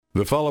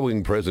The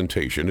following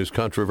presentation is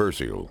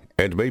controversial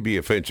and may be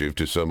offensive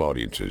to some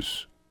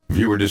audiences.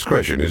 Viewer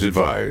discretion is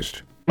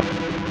advised.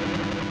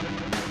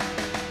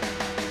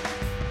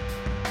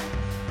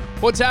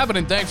 What's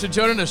happening? Thanks for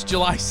joining us.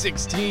 July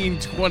 16,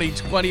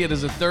 2020. It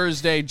is a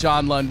Thursday.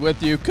 John Lund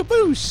with you.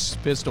 Caboose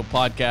Pistol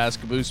Podcast,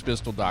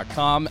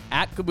 caboosepistol.com,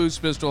 at Caboose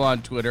Pistol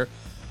on Twitter.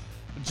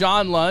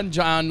 John Lund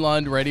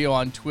Radio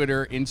on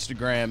Twitter,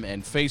 Instagram,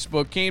 and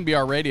Facebook.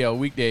 KNBR Radio,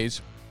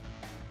 weekdays,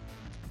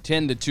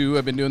 10 to 2.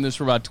 I've been doing this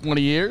for about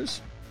 20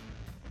 years.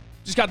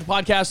 Just got the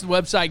podcast and the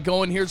website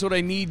going. Here's what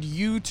I need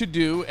you to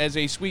do as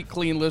a sweet,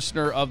 clean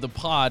listener of the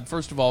pod.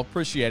 First of all,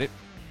 appreciate it.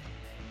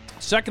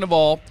 Second of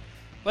all,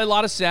 play a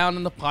lot of sound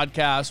in the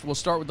podcast. We'll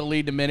start with the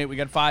lead in a minute. We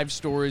got 5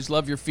 stories.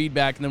 Love your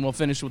feedback, and then we'll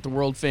finish with the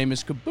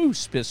world-famous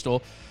Caboose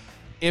Pistol.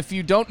 If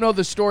you don't know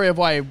the story of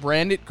why I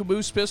branded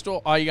Caboose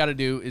Pistol, all you got to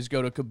do is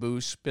go to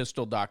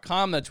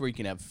caboosepistol.com. That's where you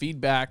can have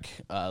feedback,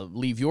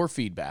 leave your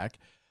feedback.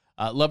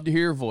 Love to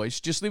hear your voice.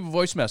 Just leave a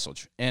voice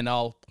message, and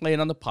I'll play it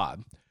on the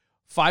pod.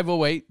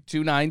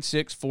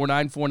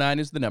 508-296-4949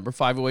 is the number.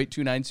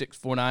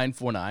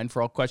 508-296-4949.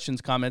 For all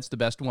questions, comments, the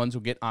best ones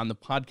will get on the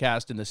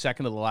podcast in the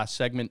second to the last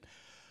segment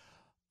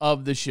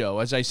of the show.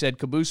 As I said,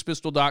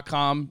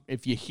 caboosepistol.com.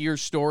 If you hear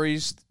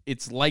stories,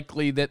 it's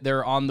likely that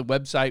they're on the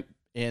website,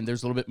 and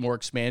there's a little bit more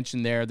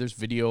expansion there. There's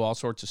video, all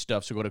sorts of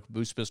stuff, so go to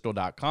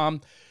caboosepistol.com.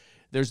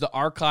 There's the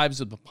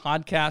archives of the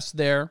podcast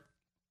there,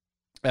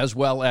 as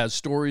well as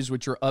stories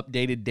which are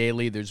updated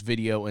daily. There's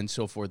video and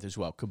so forth as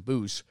well.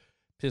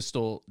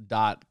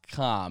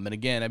 caboosepistol.com. And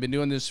again, I've been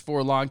doing this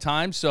for a long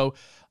time, so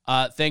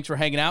thanks for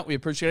hanging out. We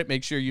appreciate it.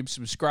 Make sure you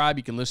subscribe.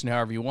 You can listen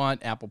however you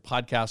want. Apple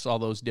Podcasts, all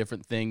those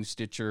different things,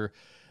 Stitcher,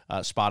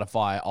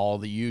 Spotify, all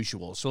the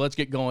usual. So let's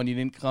get going. You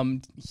didn't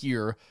come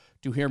here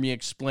to hear me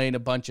explain a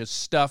bunch of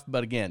stuff,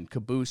 but again,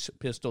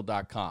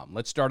 caboosepistol.com.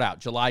 Let's start out.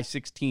 July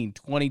 16,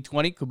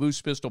 2020,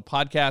 Caboose Pistol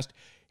Podcast.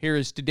 Here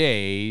is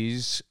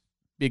today's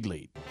big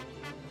lead.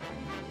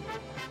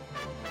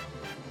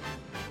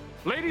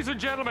 Ladies and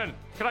gentlemen,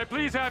 can I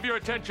please have your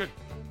attention?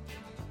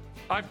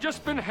 I've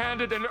just been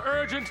handed an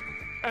urgent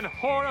and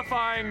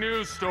horrifying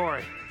news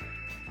story.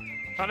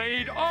 And I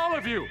need all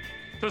of you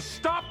to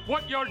stop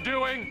what you're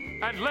doing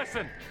and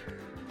listen.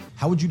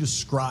 How would you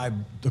describe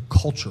the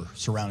culture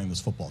surrounding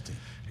this football team?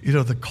 You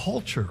know, the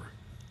culture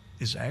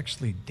is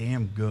actually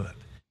damn good.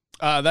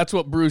 That's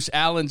what Bruce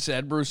Allen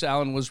said. Bruce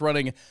Allen was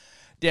running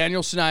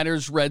Daniel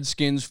Snyder's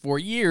Redskins for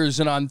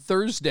years, and on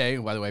Thursday,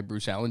 by the way,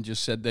 Bruce Allen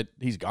just said that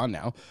he's gone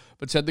now,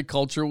 but said the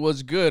culture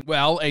was good.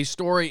 Well, a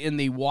story in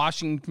the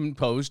Washington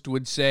Post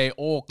would say,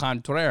 au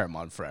contraire,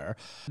 mon frère.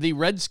 The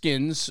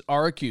Redskins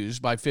are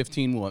accused by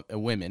 15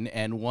 women,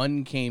 and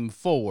one came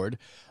forward.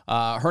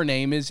 Her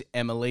name is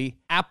Emily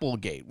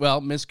Applegate.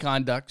 Well,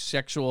 misconduct,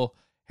 sexual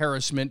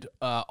harassment,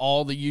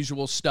 all the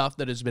usual stuff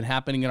that has been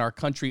happening in our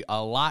country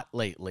a lot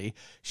lately.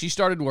 She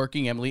started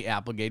working, Emily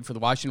Applegate, for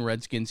the Washington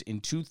Redskins in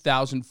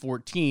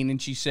 2014,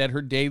 and she said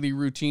her daily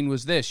routine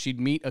was this. She'd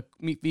meet a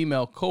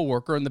female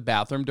coworker in the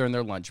bathroom during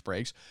their lunch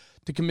breaks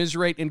to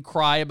commiserate and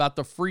cry about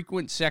the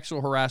frequent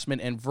sexual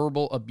harassment and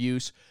verbal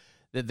abuse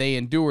that they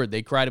endured.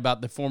 They cried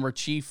about the former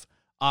chief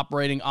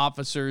operating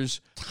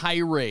officer's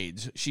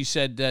tirades. She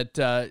said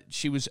that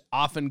she was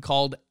often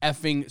called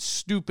effing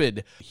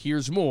stupid.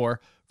 Here's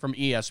more from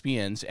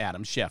ESPN's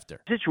Adam Schefter.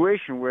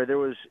 Situation where there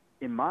was,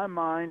 in my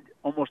mind,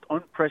 almost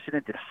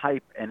unprecedented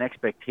hype and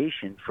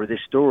expectation for this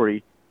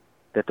story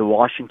that the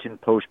Washington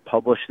Post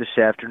published this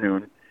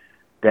afternoon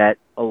that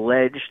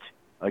alleged,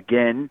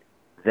 again,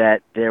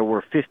 that there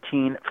were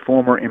 15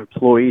 former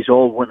employees,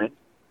 all women,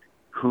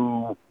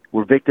 who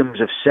were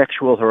victims of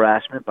sexual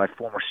harassment by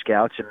former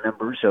scouts and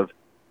members of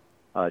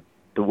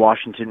the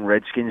Washington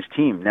Redskins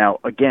team. Now,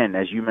 again,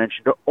 as you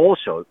mentioned,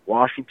 also,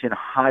 Washington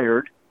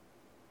hired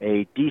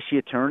a D.C.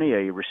 attorney,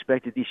 a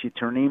respected D.C.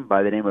 attorney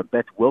by the name of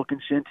Beth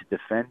Wilkinson, to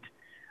defend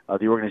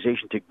the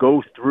organization, to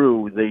go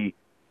through the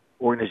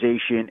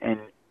organization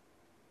and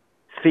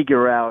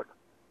figure out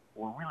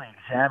or really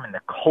examine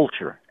the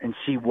culture and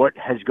see what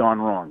has gone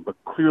wrong. But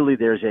clearly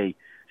there's a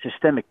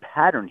systemic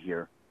pattern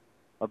here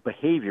of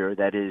behavior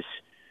that is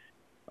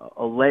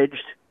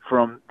alleged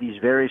from these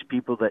various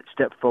people that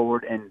stepped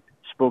forward and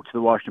spoke to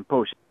the Washington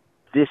Post.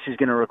 This is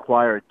going to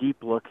require a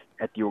deep look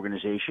at the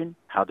organization,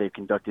 how they've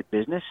conducted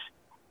business,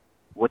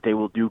 what they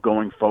will do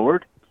going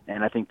forward,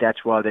 and I think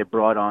that's why they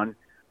brought on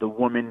the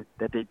woman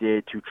that they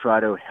did to try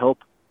to help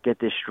get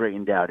this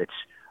straightened out. It's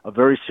a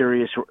very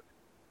serious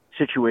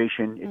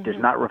situation. It does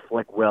not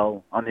reflect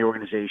well on the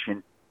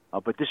organization,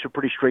 but this is a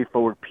pretty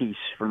straightforward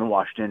piece from the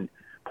Washington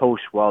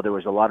Post, while there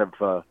was a lot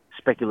of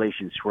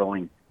speculation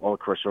swirling all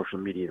across social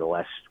media the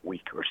last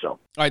week or so. All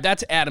right,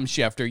 that's Adam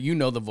Schefter. You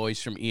know the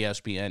voice from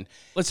ESPN.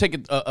 Let's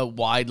take a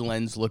wide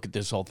lens look at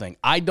this whole thing.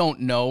 I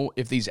don't know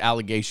if these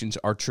allegations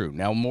are true.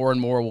 Now, more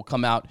and more will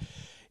come out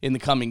in the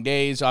coming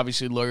days.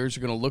 Obviously, lawyers are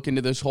going to look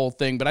into this whole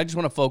thing, but I just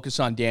want to focus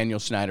on Daniel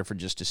Snyder for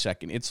just a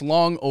second. It's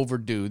long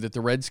overdue that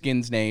the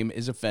Redskins name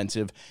is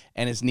offensive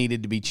and is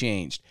needed to be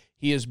changed.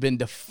 He has been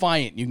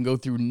defiant. You can go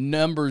through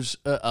numbers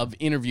of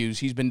interviews.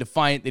 He's been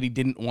defiant that he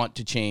didn't want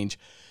to change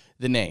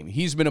the name.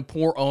 He's been a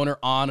poor owner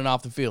on and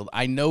off the field.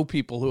 I know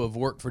people who have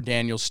worked for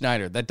Daniel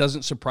Snyder. That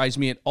doesn't surprise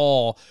me at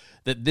all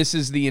that this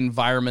is the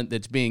environment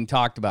that's being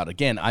talked about.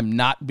 Again, I'm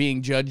not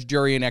being judge,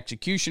 jury, and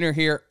executioner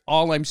here.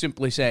 All I'm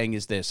simply saying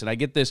is this, and I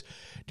get this.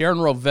 Darren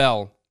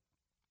Rovell,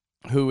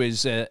 who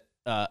is a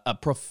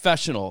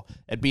professional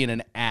at being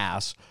an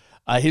ass,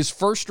 his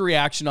first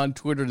reaction on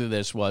Twitter to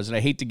this was, and I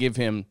hate to give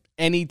him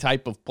any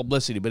type of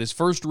publicity, but his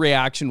first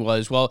reaction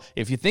was, well,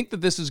 if you think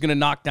that this is going to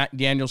knock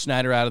Daniel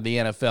Snyder out of the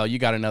NFL, you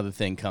got another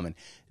thing coming.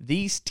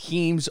 These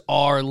teams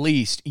are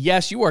leased.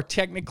 Yes, you are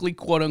technically,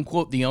 quote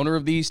unquote, the owner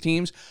of these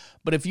teams,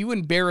 but if you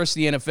embarrass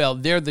the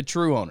NFL, they're the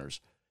true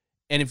owners.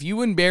 And if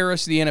you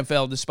embarrass the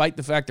NFL, despite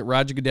the fact that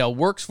Roger Goodell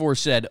works for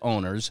said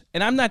owners,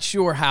 and I'm not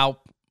sure how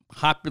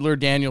popular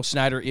Daniel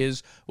Snyder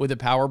is with the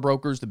power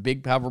brokers, the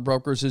big power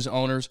brokers, his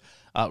owners,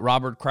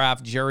 Robert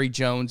Kraft, Jerry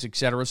Jones,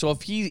 etc. So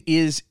if he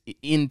is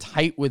in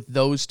tight with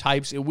those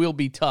types, it will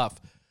be tough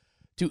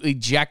to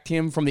eject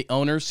him from the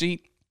owner's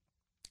seat.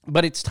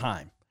 But it's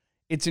time.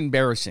 It's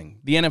embarrassing.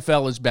 The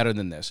NFL is better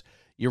than this.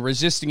 You're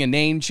resisting a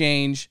name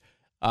change.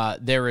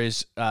 There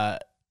is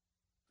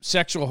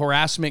sexual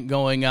harassment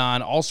going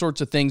on, all sorts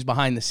of things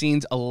behind the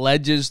scenes,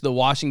 alleges the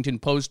Washington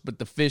Post, but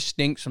the fish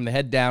stinks from the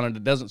head down, and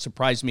it doesn't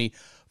surprise me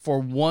for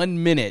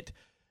 1 minute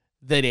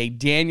that a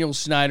Daniel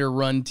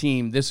Snyder-run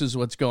team, this is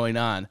what's going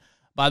on.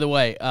 By the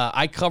way,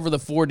 I cover the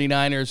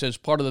 49ers as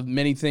part of the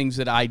many things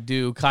that I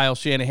do. Kyle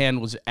Shanahan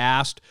was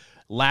asked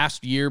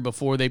last year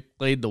before they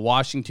played the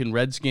Washington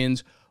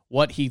Redskins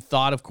what he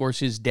thought. Of course,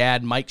 his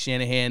dad, Mike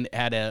Shanahan,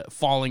 had a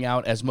falling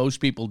out, as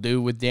most people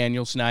do, with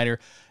Daniel Snyder,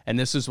 and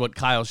this is what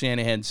Kyle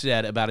Shanahan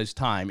said about his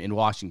time in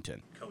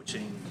Washington.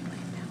 Coaching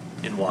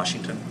in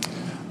Washington?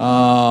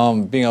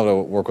 Being able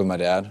to work with my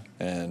dad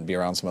and be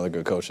around some other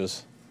good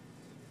coaches.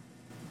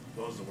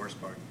 What was the worst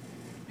part?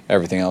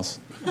 Everything else.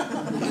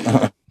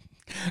 That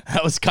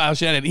was Kyle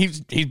Shanahan. He's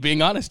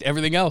being honest.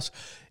 Everything else.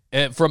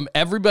 From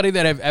everybody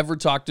that I've ever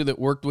talked to that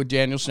worked with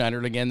Daniel Snyder,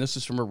 and again, this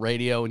is from a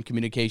radio and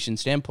communication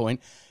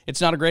standpoint,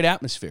 it's not a great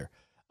atmosphere.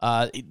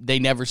 They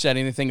never said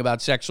anything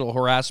about sexual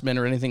harassment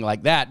or anything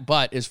like that,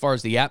 but as far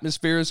as the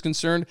atmosphere is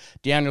concerned,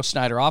 Daniel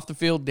Snyder off the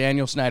field,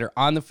 Daniel Snyder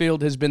on the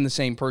field has been the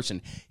same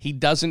person. He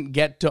doesn't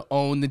get to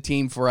own the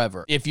team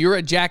forever. If you're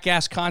a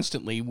jackass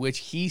constantly, which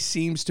he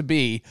seems to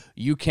be,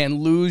 you can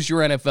lose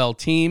your NFL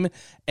team,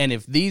 and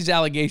if these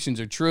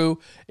allegations are true,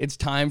 it's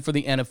time for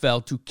the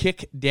NFL to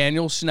kick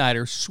Daniel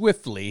Snyder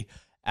swiftly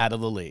out of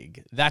the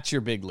league. That's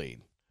your big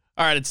lead.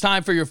 All right, it's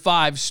time for your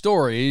 5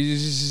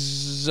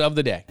 stories of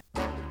the day.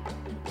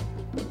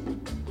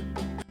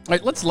 All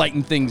right, let's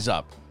lighten things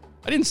up.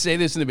 I didn't say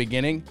this in the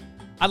beginning.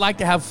 I like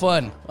to have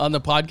fun on the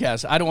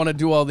podcast. I don't want to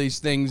do all these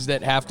things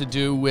that have to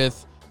do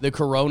with the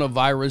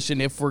coronavirus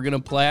and if we're going to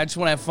play. I just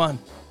want to have fun.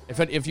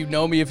 If you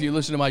know me, if you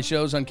listen to my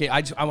shows on K,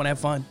 I want to have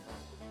fun.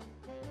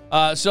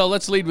 So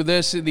let's lead with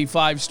this, the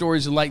 5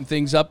 stories, and lighten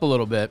things up a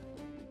little bit.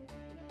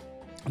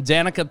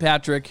 Danica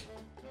Patrick,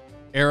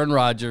 Aaron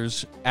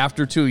Rodgers,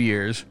 after 2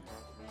 years,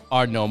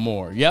 are no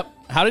more. Yep.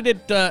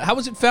 How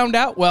was it found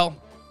out? Well,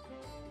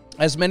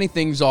 as many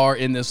things are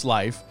in this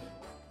life,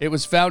 it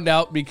was found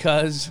out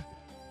because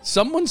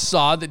someone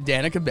saw that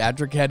Danica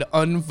Patrick had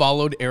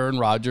unfollowed Aaron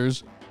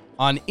Rodgers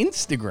on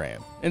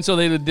Instagram. And so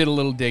they did a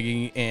little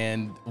digging,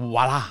 and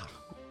voila,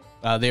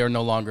 they are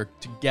no longer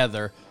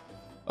together.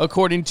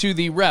 According to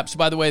the reps,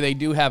 by the way, they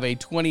do have a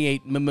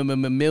 $28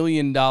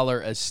 million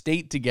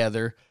estate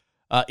together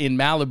in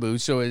Malibu,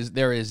 so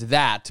there is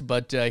that.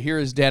 But here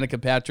is Danica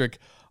Patrick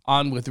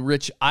on with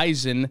Rich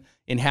Eisen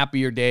in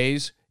Happier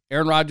Days.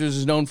 Aaron Rodgers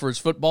is known for his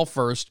football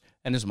first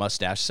and his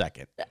mustache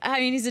second. I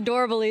mean, he's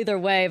adorable either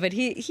way, but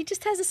he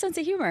just has a sense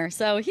of humor,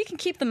 so he can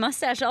keep the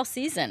mustache all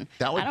season.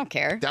 I don't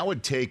care. That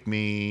would take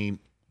me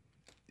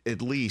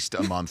at least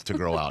a month to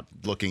grow out,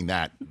 looking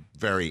that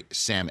very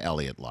Sam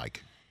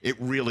Elliott-like. It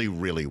really,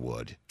 really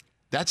would.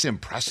 That's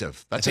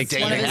impressive. That's a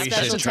day and a half.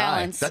 Special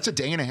talents. That's a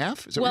day and a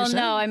half? Is that what well, you're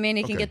saying? no, I mean,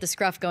 he can get the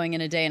scruff going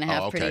in a day and a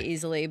half pretty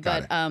easily.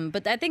 But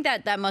I think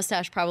that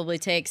mustache probably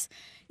takes,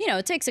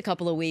 it takes a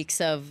couple of weeks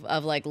of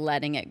like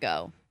letting it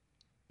go.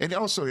 And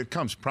also, it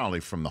comes probably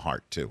from the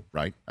heart, too,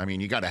 right? I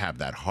mean, you got to have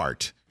that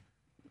heart.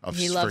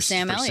 He loves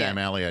Sam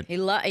Elliott.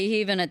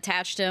 He even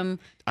attached him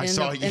in the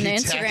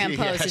Instagram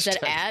post. He said,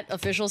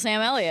 @official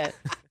Sam Elliott.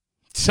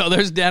 So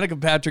there's Danica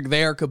Patrick.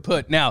 They are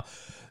kaput. Now,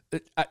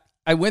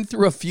 I went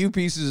through a few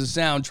pieces of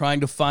sound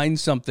trying to find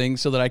something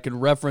so that I could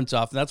reference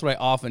off, and that's what I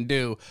often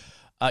do.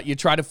 You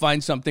try to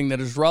find something that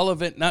is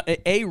relevant, not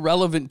A,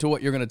 relevant to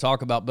what you're going to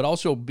talk about, but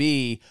also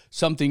B,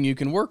 something you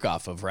can work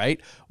off of,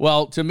 right?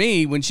 Well, to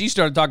me, when she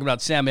started talking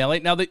about Sam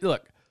Elliott, now,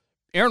 look,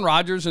 Aaron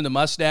Rodgers and the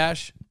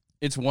mustache,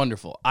 it's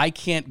wonderful. I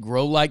can't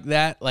grow like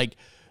that. Like,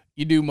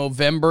 you do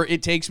Movember,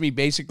 it takes me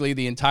basically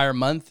the entire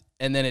month,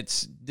 and then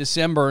it's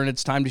December, and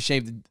it's time to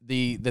shave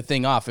the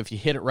thing off. If you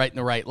hit it right in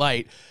the right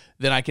light,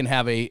 then I can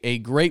have a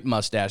great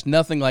mustache.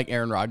 Nothing like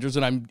Aaron Rodgers,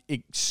 and I'm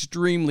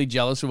extremely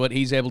jealous of what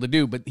he's able to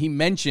do. But she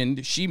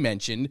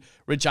mentioned,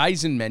 Rich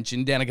Eisen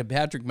mentioned, Danica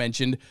Patrick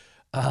mentioned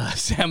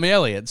Sam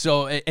Elliott.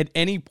 So at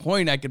any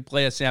point, I could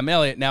play a Sam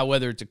Elliott. Now,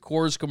 whether it's a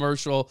Coors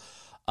commercial,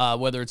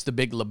 whether it's the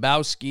Big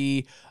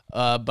Lebowski,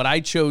 but I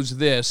chose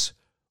this,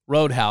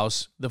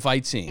 Roadhouse, the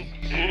fight scene.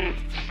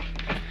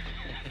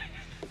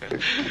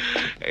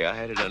 Hey, I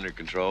had it under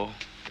control.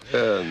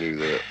 Yeah, I knew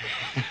that.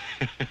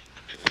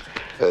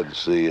 Had to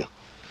see you.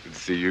 Good to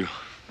see you.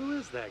 Who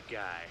is that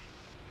guy?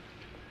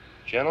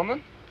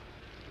 Gentlemen,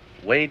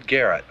 Wade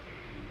Garrett.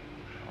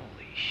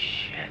 Holy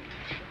shit.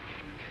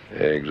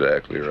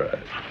 Exactly right.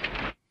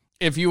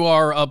 If you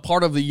are a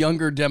part of the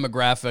younger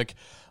demographic,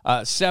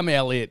 Sam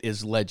Elliott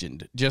is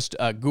legend. Just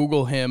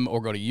Google him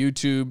or go to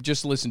YouTube.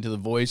 Just listen to the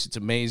voice. It's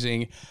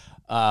amazing.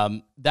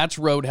 That's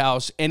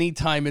Roadhouse.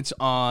 Anytime it's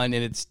on,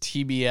 and it's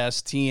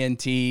TBS,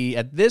 TNT.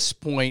 At this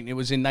point, it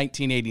was in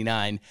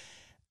 1989.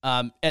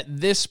 At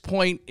this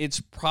point, it's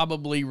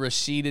probably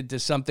receded to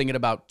something at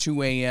about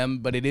 2 a.m.,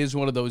 but it is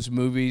one of those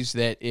movies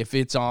that if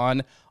it's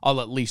on, I'll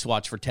at least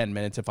watch for 10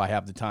 minutes if I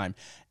have the time.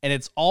 And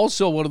it's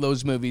also one of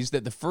those movies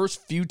that the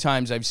first few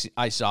times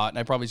I saw it, and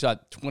I probably saw it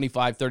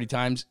 25, 30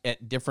 times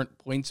at different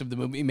points of the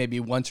movie, maybe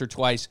once or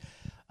twice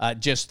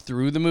just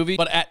through the movie.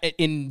 But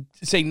in,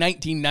 say,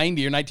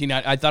 1990 or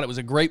 1990, I thought it was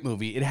a great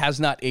movie. It has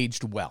not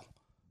aged well.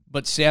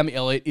 But Sam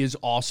Elliott is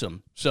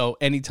awesome. So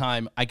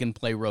anytime I can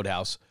play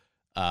Roadhouse,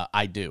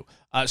 I do.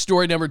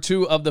 Story number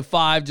 2 of the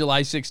 5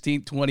 July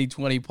 16th,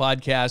 2020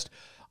 podcast.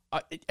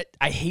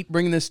 I hate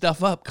bringing this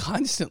stuff up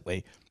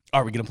constantly.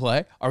 Are we going to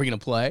play? Are we going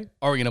to play?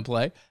 Are we going to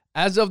play?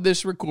 As of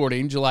this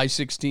recording, July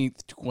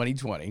 16th,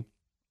 2020,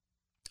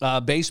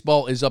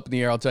 baseball is up in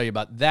the air. I'll tell you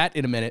about that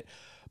in a minute.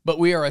 But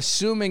we are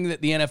assuming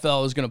that the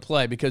NFL is going to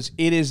play because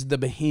it is the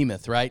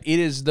behemoth, right? It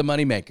is the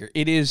moneymaker.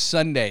 It is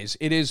Sundays.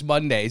 It is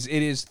Mondays.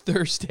 It is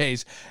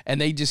Thursdays.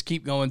 And they just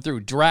keep going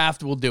through.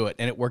 Draft will do it,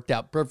 and it worked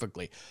out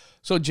perfectly.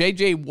 So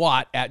J.J.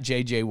 Watt, at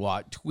J.J.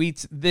 Watt,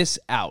 tweets this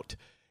out.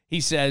 He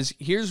says,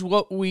 here's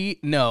what we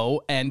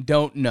know and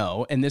don't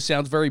know, and this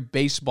sounds very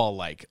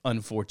baseball-like,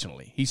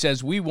 unfortunately. He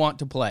says, we want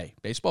to play.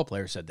 Baseball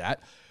player said that.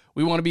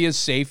 We want to be as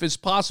safe as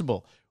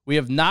possible. We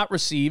have not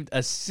received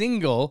a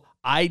single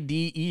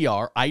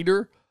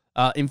IDER,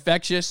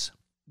 infectious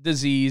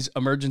disease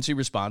emergency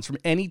response from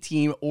any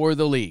team or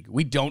the league.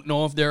 We don't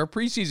know if there are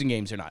preseason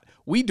games or not.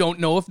 We don't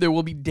know if there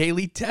will be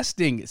daily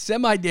testing,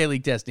 semi-daily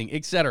testing,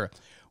 etc.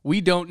 We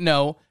don't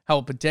know how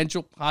a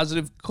potential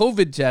positive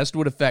COVID test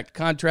would affect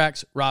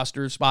contracts,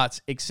 rosters,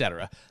 spots,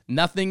 etc.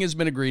 Nothing has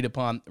been agreed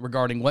upon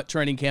regarding what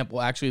training camp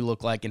will actually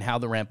look like and how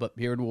the ramp-up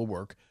period will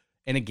work.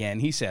 And again,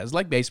 he says,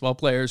 like baseball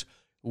players,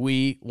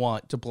 we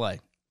want to play.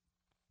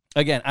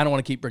 Again, I don't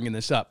want to keep bringing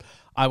this up.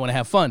 I want to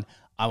have fun.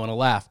 I want to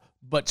laugh.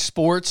 But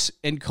sports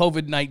and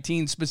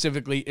COVID-19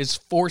 specifically is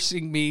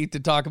forcing me to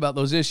talk about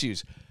those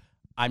issues.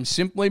 I'm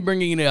simply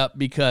bringing it up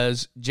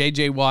because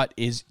J.J. Watt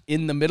is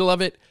in the middle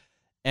of it.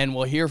 And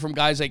we'll hear from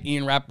guys like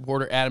Ian Rappaport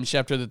or Adam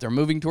Schefter that they're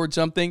moving towards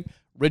something.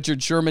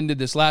 Richard Sherman did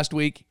this last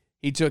week.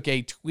 He took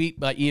a tweet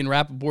by Ian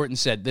Rappaport and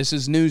said, this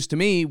is news to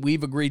me.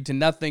 We've agreed to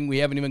nothing. We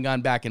haven't even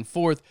gone back and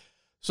forth.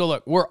 So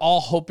look, we're all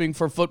hoping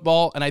for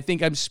football, and I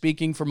think I'm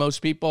speaking for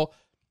most people.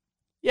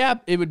 Yeah,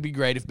 it would be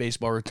great if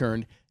baseball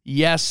returned.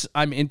 Yes,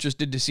 I'm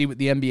interested to see what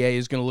the NBA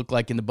is going to look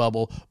like in the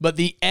bubble, but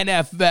the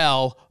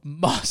NFL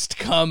must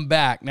come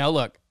back. Now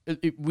look,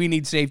 we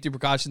need safety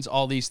precautions,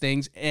 all these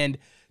things, and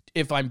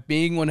if I'm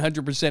being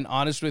 100%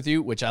 honest with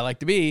you, which I like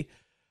to be,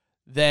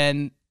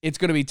 then it's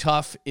going to be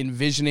tough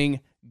envisioning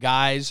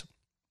guys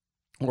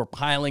who are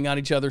piling on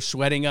each other,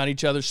 sweating on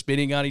each other,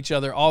 spitting on each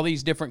other, all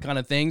these different kind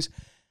of things,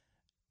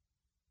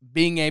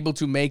 being able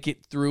to make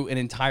it through an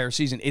entire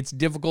season. It's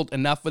difficult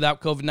enough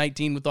without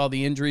COVID-19 with all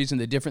the injuries and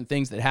the different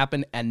things that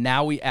happen, and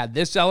now we add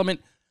this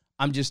element.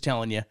 I'm just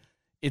telling you,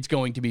 it's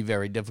going to be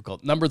very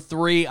difficult. Number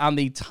 3 on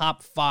the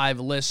top 5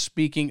 list,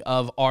 speaking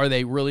of are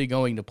they really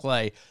going to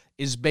play,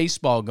 is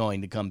baseball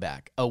going to come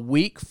back? A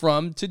week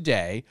from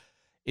today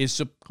is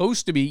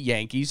supposed to be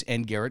Yankees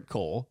and Garrett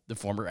Cole, the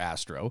former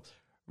Astro,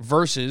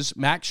 versus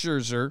Max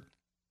Scherzer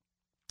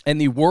and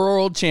the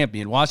world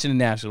champion Washington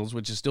Nationals,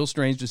 which is still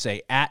strange to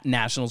say, at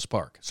Nationals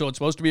Park. So it's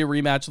supposed to be a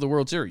rematch of the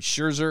World Series.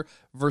 Scherzer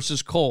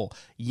versus Cole.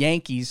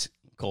 Yankees,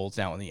 Cole's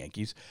now in the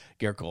Yankees,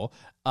 Garrett Cole,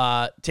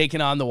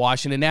 taking on the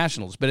Washington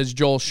Nationals. But as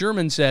Joel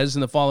Sherman says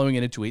in the following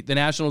in a tweet, the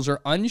Nationals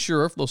are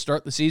unsure if they'll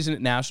start the season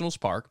at Nationals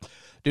Park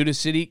due to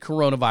city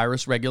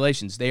coronavirus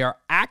regulations. They are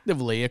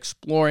actively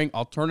exploring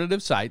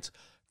alternative sites.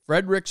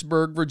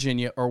 Fredericksburg,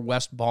 Virginia, or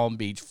West Palm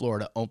Beach,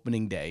 Florida.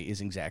 Opening day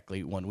is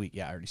exactly 1 week.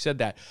 Yeah, I already said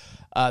that.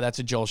 That's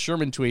a Joel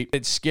Sherman tweet.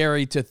 It's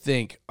scary to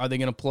think, are they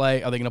going to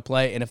play? Are they going to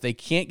play? And if they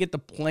can't get the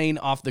plane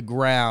off the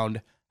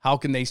ground, how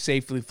can they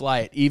safely fly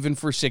it, even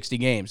for 60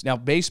 games? Now,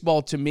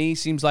 baseball, to me,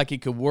 seems like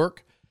it could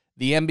work.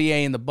 The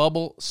NBA in the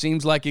bubble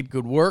seems like it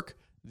could work.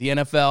 The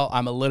NFL,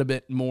 I'm a little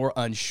bit more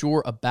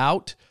unsure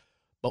about,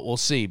 but we'll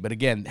see. But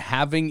again,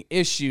 having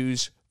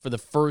issues for the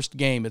first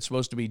game, it's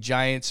supposed to be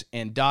Giants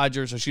and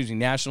Dodgers,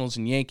 Nationals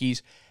and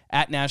Yankees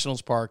at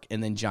Nationals Park,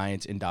 and then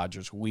Giants and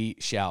Dodgers. We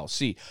shall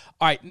see.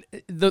 All right,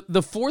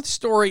 the fourth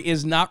story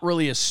is not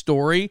really a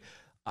story.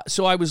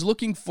 So I was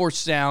looking for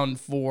sound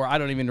for, I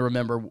don't even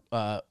remember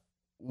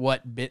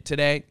what bit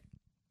today.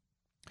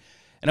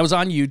 And I was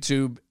on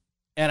YouTube,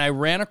 and I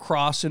ran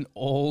across an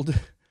old,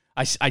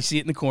 I see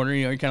it in the corner,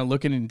 you're kind of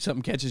looking and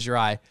something catches your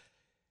eye.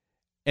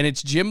 And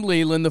it's Jim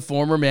Leyland, the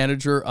former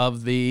manager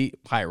of the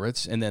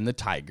Pirates and then the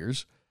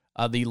Tigers,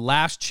 the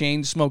last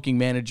chain-smoking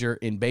manager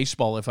in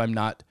baseball, if I'm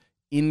not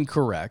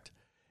incorrect.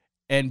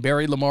 And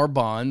Barry Lamar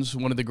Bonds,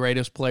 one of the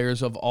greatest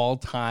players of all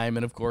time.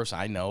 And, of course,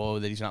 I know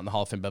that he's not in the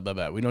Hall of Fame, blah, blah,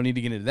 blah. We don't need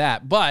to get into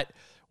that. But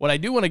what I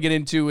do want to get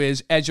into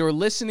is, as you're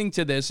listening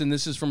to this, and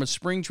this is from a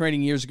spring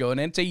training years ago, and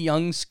it's a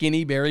young,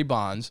 skinny Barry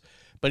Bonds,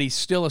 but he's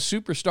still a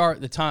superstar at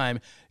the time,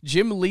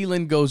 Jim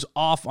Leyland goes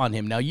off on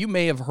him. Now, you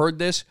may have heard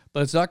this,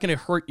 but it's not going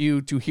to hurt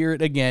you to hear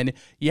it again.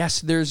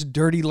 Yes, there's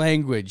dirty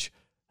language.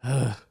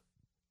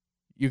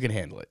 You can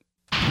handle it.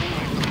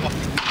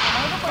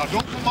 Now,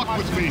 don't fuck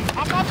with me.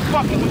 I'm not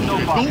fucking with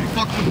nobody. Don't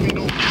fuck with me,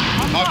 no.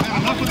 I've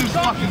had enough of this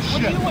fucking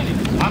shit.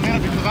 I'm in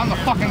it because I'm the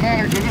fucking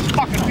manager of this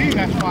fucking team.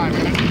 That's why I'm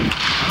in it.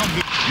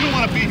 You don't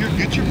want to be here.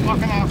 Get your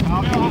fucking ass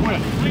out. I'll do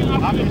it.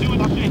 I'll do it.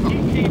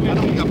 I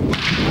don't give a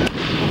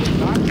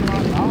fuck.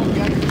 I'll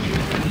get it.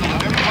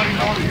 Let everybody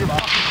know that you're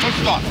fucking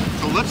pissed off.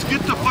 So let's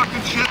get the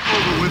fucking shit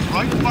over with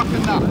right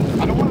fucking now.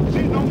 I don't want to see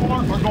it no more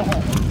or go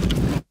home.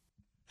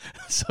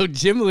 So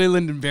Jim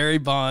Leyland and Barry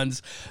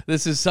Bonds,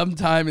 this is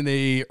sometime in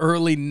the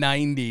early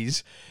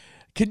 90s.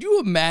 Could you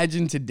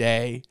imagine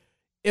today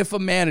if a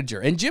manager,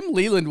 and Jim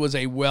Leyland was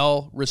a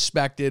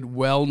well-respected,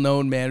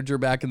 well-known manager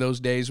back in those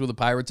days with the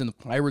Pirates, and the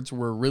Pirates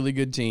were a really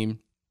good team.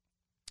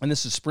 And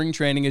this is spring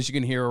training, as you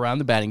can hear, around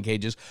the batting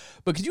cages.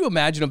 But could you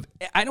imagine,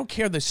 I don't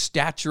care the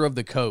stature of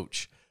the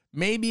coach.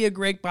 Maybe a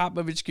Greg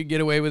Popovich could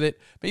get away with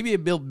it. Maybe a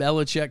Bill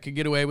Belichick could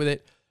get away with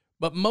it.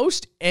 But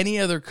most any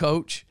other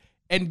coach,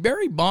 and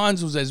Barry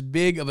Bonds was as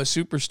big of a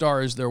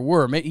superstar as there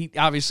were. He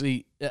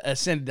obviously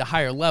ascended to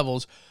higher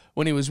levels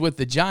when he was with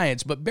the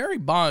Giants, but Barry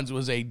Bonds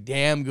was a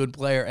damn good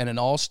player and an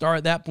all-star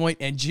at that point,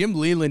 and Jim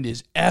Leyland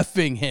is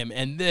effing him,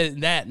 and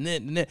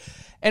that.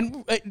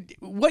 And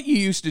what you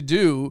used to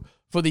do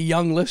for the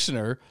young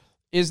listener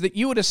is that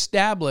you would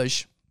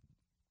establish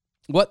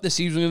what the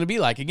season was going to be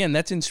like. Again,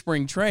 that's in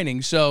spring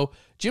training. So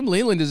Jim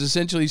Leyland is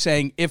essentially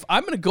saying, if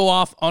I'm going to go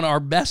off on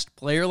our best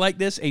player like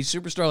this, a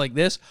superstar like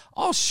this,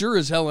 I'll sure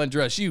as hell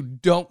undress you.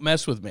 Don't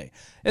mess with me.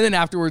 And then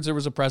afterwards, there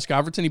was a press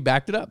conference, and he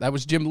backed it up. That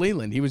was Jim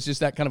Leyland. He was just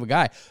that kind of a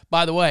guy.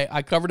 By the way,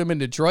 I covered him in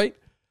Detroit.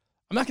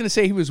 I'm not going to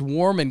say he was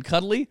warm and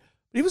cuddly,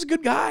 but he was a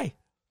good guy.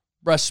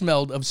 Breath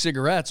smelled of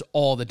cigarettes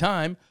all the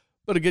time,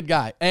 but a good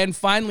guy. And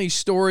finally,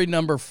 story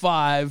number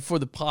 5 for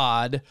the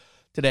pod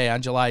today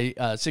on July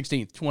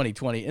 16th,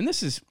 2020. And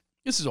this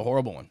is a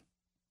horrible one.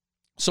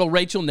 So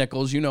Rachel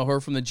Nichols, you know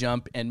her from The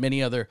Jump and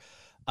many other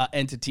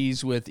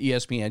entities with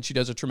ESPN. She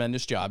does a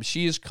tremendous job.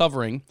 She is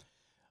covering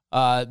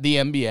the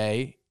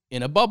NBA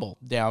in a bubble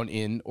down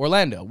in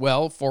Orlando.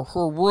 Well, for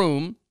her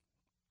room,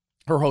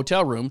 her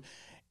hotel room,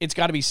 it's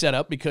got to be set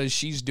up because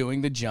she's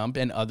doing The Jump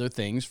and other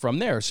things from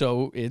there.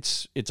 So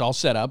it's all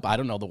set up. I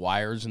don't know the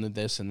wires and the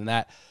this and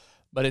that,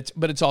 but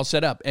it's all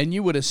set up. And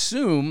you would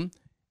assume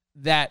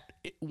that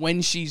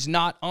when she's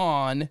not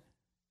on,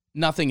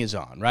 nothing is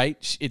on,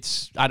 right?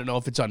 I don't know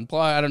if it's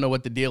unplugged. I don't know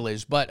what the deal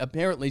is, but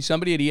apparently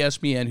somebody at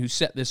ESPN who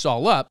set this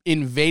all up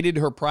invaded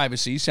her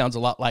privacy. Sounds a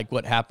lot like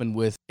what happened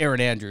with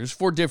Erin Andrews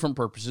for different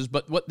purposes.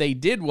 But what they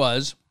did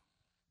was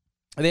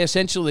they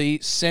essentially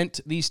sent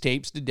these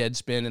tapes to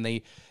Deadspin, and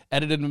they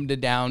edited them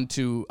down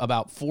to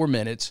about 4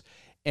 minutes.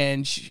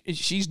 And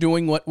she's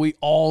doing what we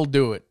all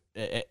do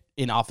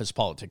in office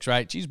politics,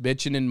 right? She's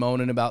bitching and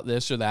moaning about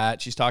this or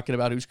that. She's talking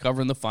about who's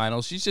covering the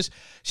finals.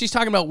 She's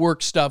talking about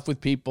work stuff with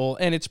people,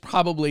 and it's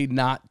probably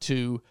not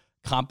too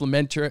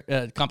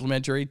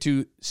complimentary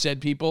to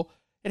said people.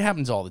 It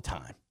happens all the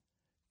time.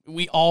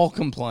 We all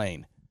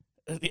complain.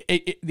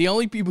 The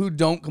only people who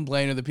don't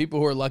complain are the people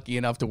who are lucky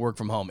enough to work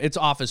from home. It's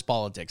office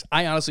politics.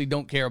 I honestly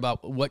don't care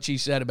about what she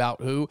said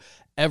about who.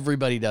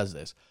 Everybody does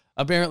this.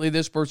 Apparently,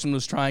 this person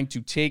was trying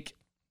to take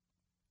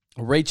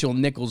Rachel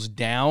Nichols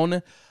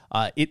down.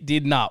 It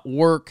did not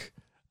work.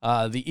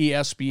 The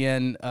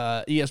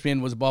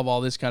ESPN was above all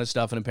this kind of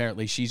stuff, and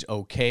apparently she's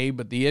okay.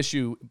 But the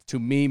issue to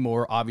me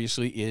more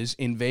obviously is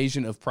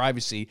invasion of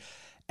privacy.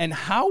 And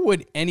how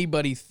would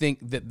anybody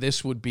think that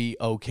this would be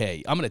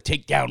okay? I'm going to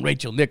take down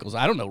Rachel Nichols.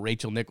 I don't know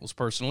Rachel Nichols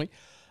personally.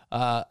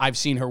 I've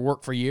seen her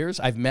work for years.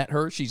 I've met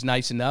her. She's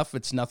nice enough.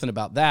 It's nothing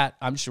about that.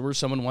 I'm sure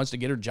someone wants to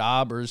get her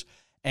job or is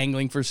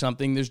angling for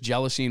something. There's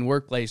jealousy in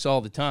workplace all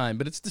the time,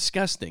 but it's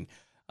disgusting.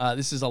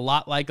 This is a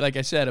lot like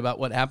I said, about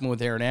what happened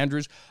with Erin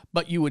Andrews.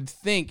 But you would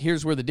think,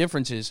 here's where the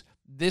difference is.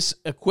 This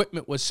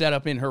equipment was set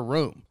up in her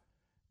room,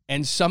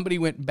 and somebody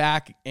went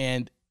back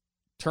and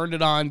turned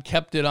it on,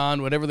 kept it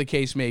on, whatever the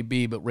case may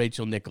be, but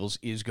Rachel Nichols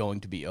is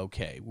going to be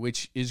okay,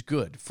 which is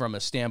good from a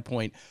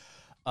standpoint.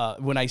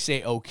 When I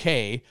say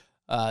okay,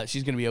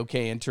 she's going to be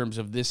okay in terms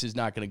of this is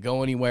not going to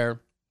go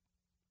anywhere.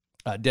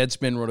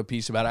 Deadspin wrote a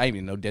piece about it. I didn't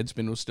even know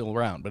Deadspin was still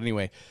around. But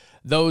anyway,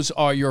 those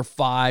are your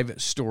 5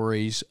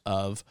 stories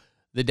of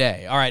the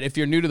day. All right, if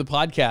you're new to the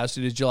podcast,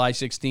 it is July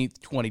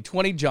 16th,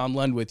 2020. John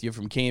Lund with you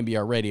from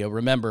KNBR Radio.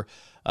 Remember,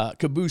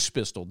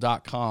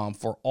 CaboosePistol.com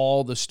for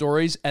all the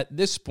stories. At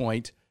this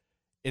point,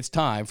 it's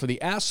time for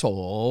the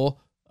asshole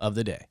of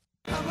the day.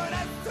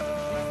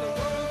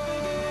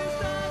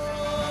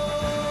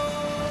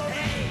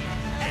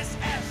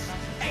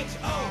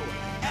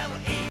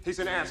 He's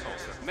an asshole,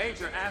 sir.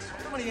 Major asshole.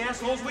 How many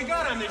assholes we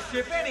got on this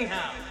ship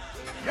anyhow?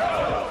 Yo!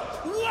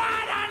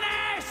 What an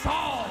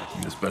asshole!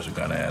 You're a special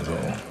kind of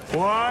asshole.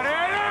 What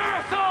an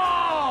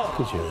asshole!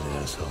 Because you're an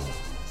asshole.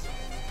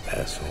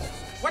 Asshole.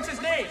 What's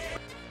his name?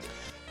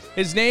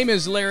 His name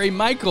is Larry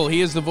Michael.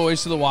 He is the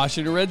voice of the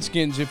Washington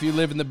Redskins. If you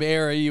live in the Bay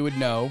Area, you would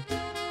know.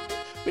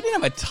 We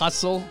didn't have a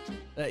tussle.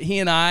 He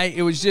and I,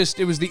 it was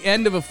the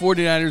end of a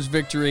 49ers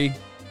victory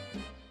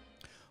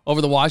over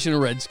the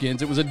Washington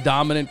Redskins. It was a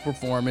dominant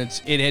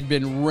performance. It had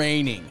been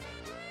raining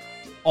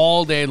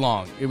all day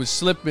long. It was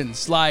slipping,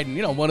 sliding.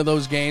 You know, one of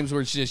those games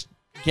where it's just,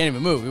 you can't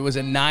even move. It was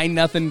a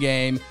 9-0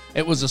 game.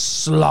 It was a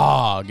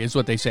slog, is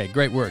what they say.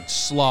 Great word.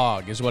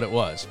 Slog is what it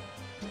was.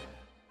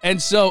 And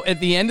so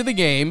at the end of the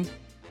game,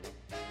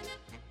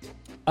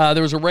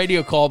 there was a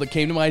radio call that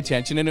came to my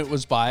attention, and it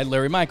was by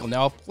Larry Michael.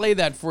 Now, I'll play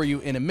that for you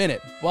in a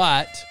minute,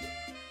 but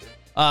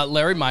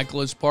Larry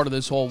Michael is part of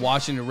this whole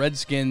Washington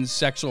Redskins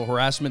sexual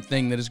harassment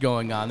thing that is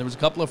going on. There was a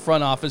couple of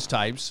front office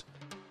types,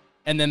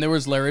 and then there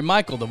was Larry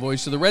Michael, the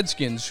voice of the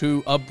Redskins,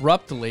 who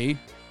abruptly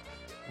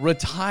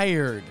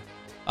retired.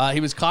 He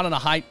was caught on a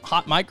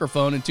hot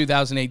microphone in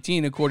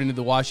 2018, according to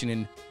the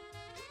Washington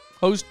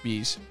Post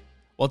piece,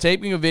 while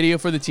taping a video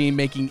for the team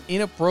making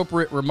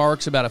inappropriate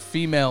remarks about a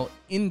female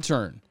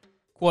intern.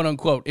 Quote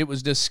unquote, "It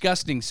was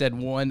disgusting," said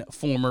one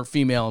former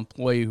female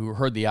employee who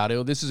heard the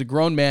audio. "This is a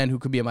grown man who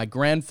could be my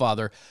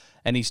grandfather,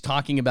 and he's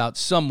talking about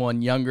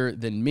someone younger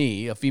than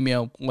me." A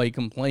female employee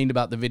complained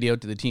about the video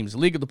to the team's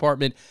legal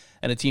department,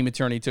 and a team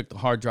attorney took the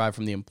hard drive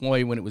from the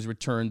employee. When it was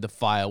returned, the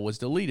file was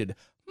deleted.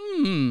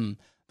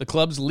 The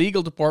club's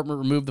legal department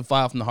removed the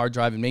file from the hard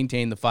drive and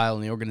maintained the file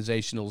in the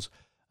organization's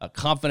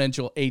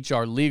confidential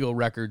HR legal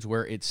records,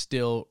 where it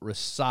still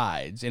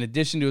resides. In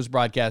addition to his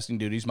broadcasting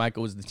duties,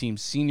 Michael was the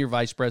team's senior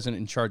vice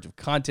president in charge of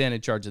content, in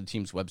charge of the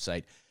team's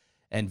website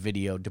and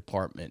video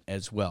department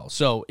as well.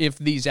 So if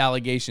these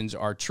allegations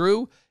are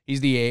true,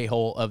 he's the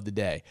a-hole of the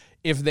day.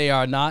 If they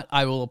are not,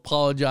 I will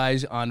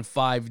apologize on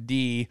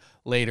 5D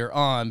later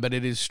on, but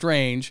it is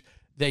strange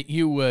that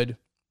you would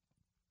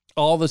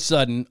all of a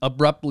sudden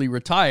abruptly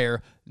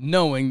retire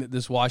knowing that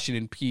this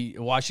Washington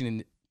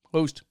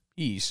Post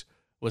piece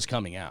was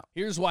coming out.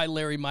 Here's why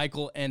Larry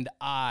Michael and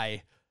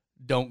I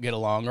don't get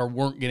along, or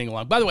weren't getting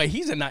along. By the way,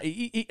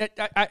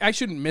 I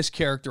shouldn't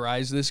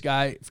mischaracterize this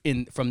guy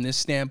from this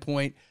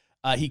standpoint.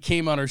 He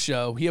came on our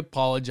show. He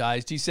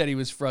apologized. He said he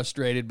was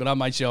frustrated, but on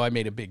my show, I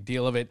made a big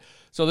deal of it.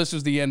 So this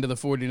was the end of the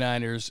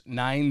 49ers'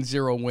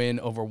 9-0 win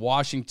over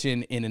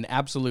Washington in an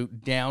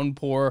absolute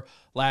downpour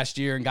last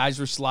year, and guys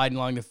were sliding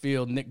along the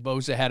field. Nick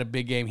Bosa had a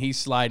big game. He's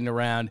sliding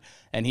around,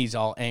 and he's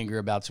all angry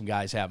about some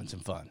guys having some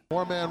fun.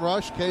 Four-man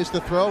rush, Case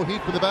the throw,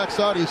 Heat from the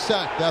backside. He's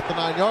sacked at the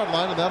 9-yard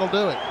line, and that'll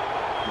do it.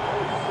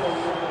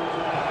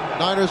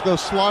 Niners go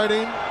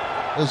sliding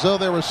as though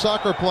they were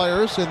soccer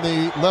players in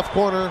the left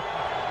corner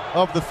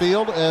of the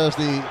field as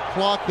the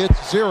clock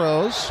hits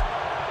zeros.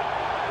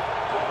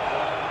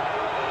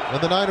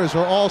 And the Niners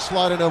are all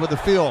sliding over the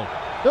field.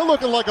 They're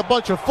looking like a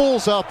bunch of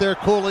fools out there,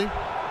 Cooley.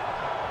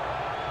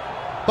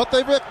 But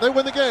they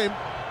win the game.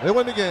 They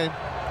win the game.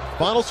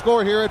 Final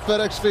score here at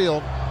FedEx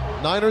Field,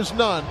 Niners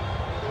none.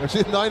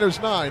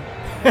 Niners 9.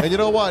 And you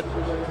know what?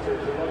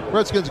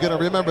 Redskins going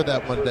to remember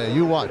that one day.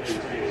 You watch.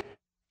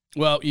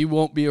 Well, you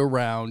won't be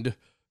around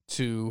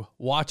to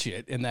watch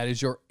it, and that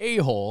is your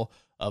a-hole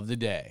of the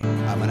day.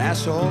 I'm an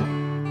asshole,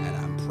 and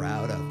I'm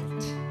proud of it.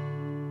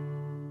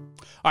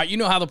 All right, you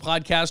know how the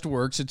podcast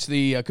works. It's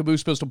the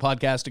Caboose Pistol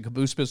podcast at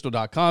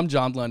CaboosePistol.com.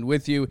 John Lund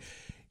with you.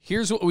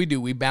 Here's what we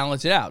do. We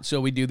balance it out. So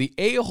we do the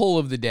a-hole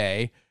of the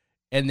day,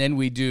 and then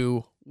we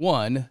do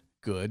one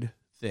good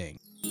thing.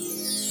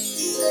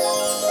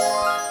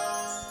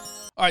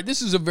 All right,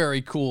 this is a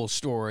very cool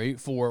story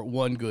for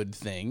one good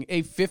thing.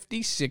 A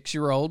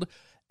 56-year-old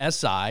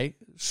SI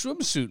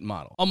swimsuit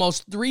model.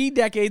 Almost 3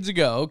 decades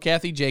ago,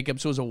 Kathy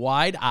Jacobs was a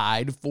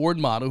wide-eyed Ford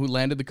model who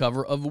landed the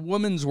cover of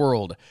Women's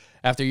World.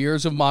 After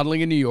years of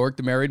modeling in New York,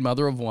 the married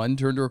mother of one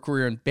turned to a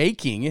career in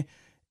baking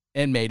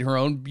and made her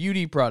own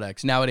beauty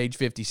products. Now at age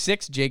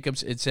 56,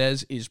 Jacobs, it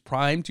says, is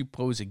primed to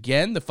pose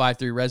again. The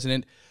 5'3"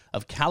 resident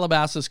of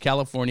Calabasas,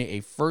 California, a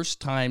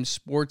first-time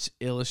Sports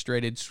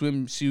Illustrated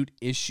swimsuit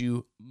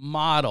issue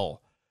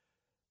model,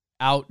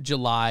 out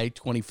July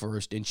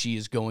 21st, and she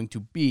is going to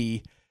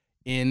be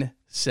in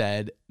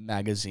said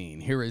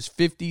magazine. Here is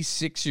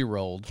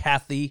 56-year-old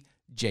Kathy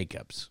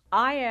Jacobs.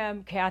 I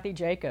am Kathy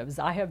Jacobs.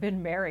 I have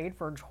been married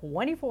for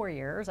 24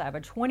 years. I have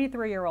a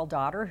 23-year-old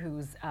daughter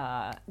who's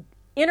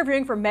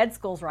interviewing for med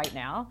schools right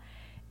now.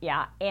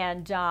 Yeah,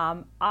 and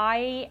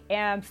I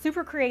am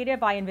super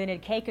creative. I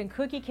invented cake and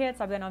cookie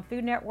kits. I've been on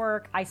Food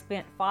Network. I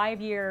spent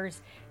 5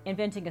 years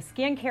inventing a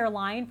skincare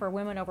line for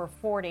women over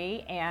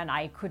 40, and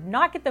I could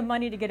not get the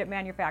money to get it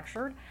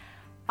manufactured.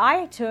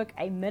 I took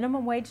a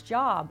minimum wage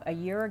job a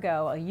year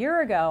ago. A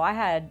year ago, I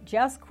had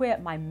just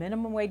quit my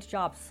minimum wage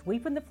job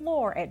sweeping the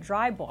floor at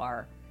Dry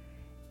Bar.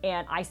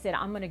 And I said,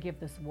 I'm going to give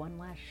this one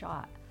last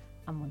shot.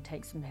 I'm going to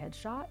take some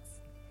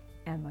headshots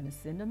and I'm going to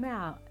send them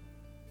out.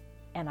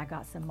 And I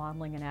got some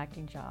modeling and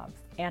acting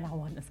jobs. And I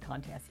won this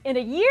contest in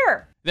a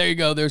year. There you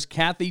go. There's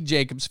Kathy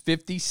Jacobs,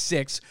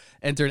 56,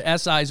 entered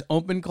SI's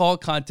open call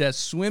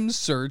contest swim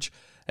search.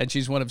 And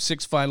she's one of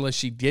 6 finalists.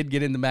 She did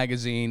get in the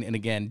magazine. And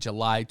again,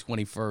 July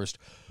 21st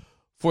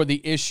for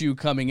the issue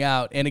coming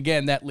out. And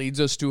again, that leads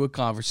us to a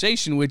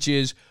conversation, which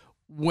is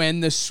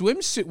when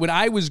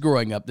I was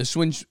growing up, the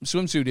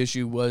swimsuit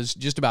issue was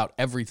just about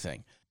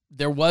everything.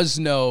 There was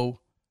no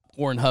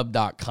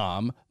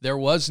Pornhub.com. There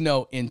was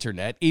no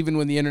internet. Even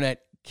when the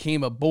internet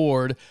came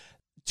aboard,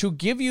 to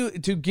give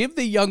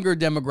the younger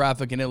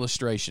demographic an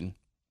illustration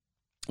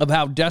of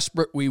how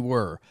desperate we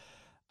were.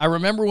 I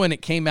remember when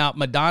it came out,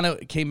 Madonna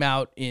came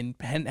out in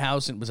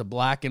Penthouse, and it was a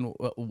black and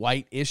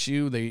white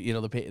issue.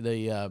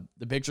 The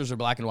pictures are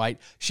black and white.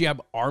 She had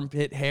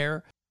armpit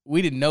hair.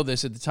 We didn't know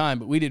this at the time,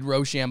 but we did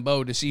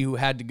Rochambeau to see who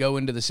had to go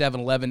into the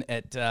 7-Eleven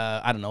at,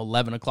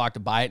 11 o'clock to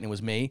buy it, and it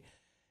was me.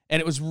 And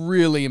it was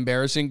really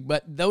embarrassing,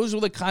 but those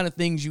were the kind of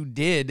things you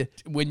did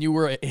when you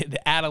were an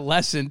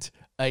adolescent,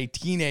 a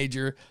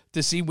teenager,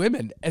 to see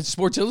women. And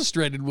Sports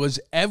Illustrated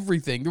was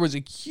everything. There was a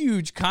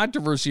huge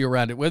controversy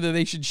around it, whether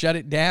they should shut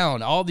it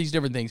down, all these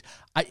different things.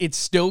 It's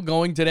still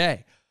going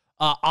today.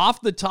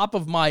 Off the top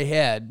of my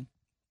head,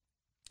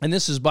 and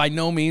this is by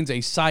no means a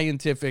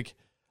scientific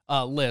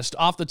list,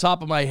 off the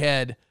top of my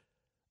head,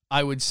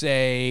 I would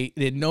say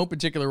in no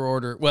particular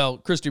order, well,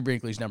 Christy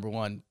Brinkley's number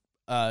one.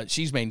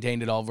 She's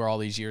maintained it over all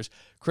these years.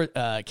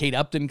 Kate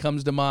Upton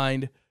comes to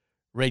mind.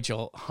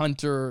 Rachel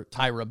Hunter,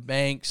 Tyra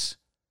Banks,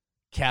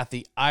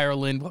 Kathy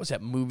Ireland. What was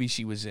that movie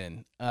she was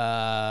in?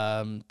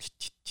 It'll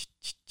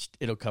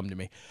come to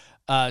me.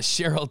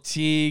 Cheryl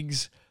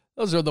Tiegs.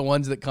 Those are the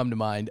ones that come to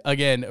mind.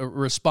 Again,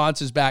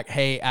 responses back,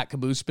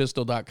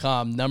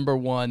 hey@caboosepistol.com. Number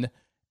one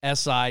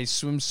SI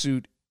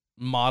swimsuit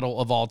model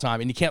of all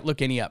time. And you can't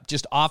look any up.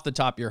 Just off the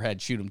top of your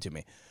head, shoot them to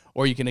me.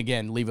 Or you can,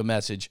 again, leave a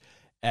message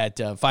at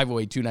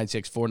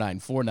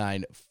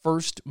 508-296-4949.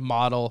 First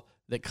model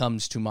that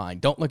comes to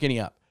mind. Don't look any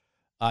up.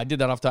 I did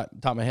that off the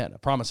top of my head. I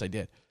promise I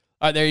did.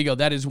 All right, there you go.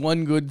 That is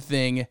one good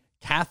thing.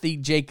 Kathy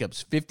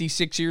Jacobs,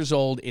 56 years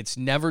old. It's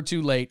never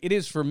too late. It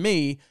is for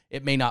me.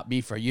 It may not be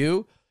for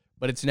you,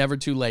 but it's never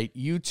too late.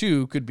 You,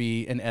 too, could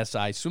be an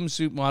SI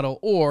swimsuit model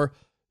or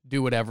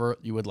do whatever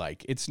you would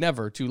like. It's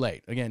never too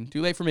late. Again,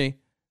 too late for me.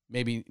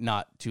 Maybe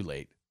not too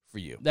late for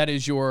you. That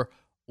is your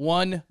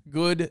one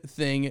good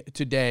thing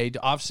today to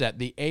offset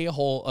the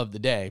a-hole of the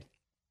day.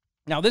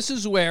 Now, this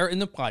is where in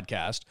the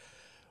podcast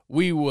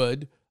we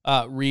would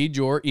read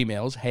your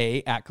emails,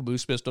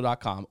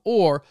 hey@caboosepistol.com,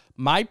 or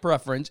my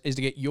preference is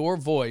to get your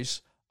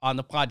voice on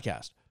the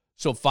podcast.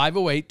 So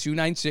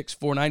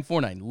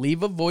 508-296-4949.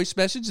 Leave a voice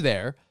message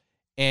there,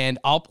 and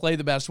I'll play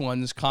the best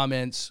ones,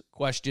 comments,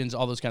 questions,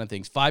 all those kind of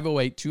things.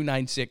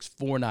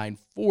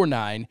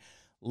 508-296-4949.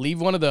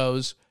 Leave one of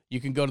those. You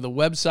can go to the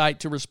website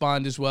to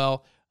respond as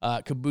well.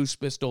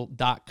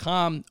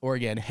 caboosepistol.com, or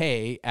again,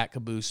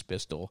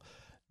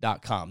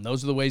 hey@caboosepistol.com.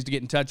 Those are the ways to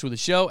get in touch with the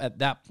show. At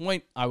that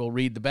point, I will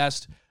read the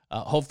best.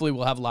 Hopefully,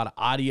 we'll have a lot of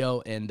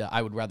audio, and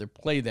I would rather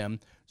play them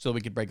so we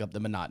could break up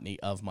the monotony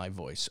of my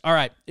voice. All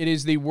right, it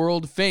is the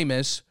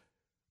world-famous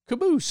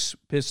Caboose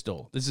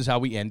Pistol. This is how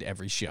we end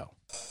every show.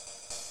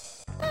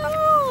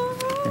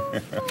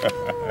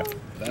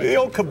 The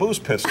old Caboose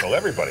Pistol.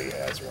 Everybody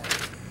has one.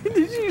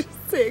 Did you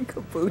say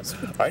Caboose?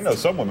 I know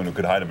some women who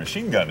could hide a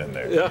machine gun in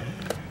there. Yeah.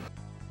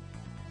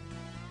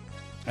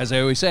 As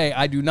I always say,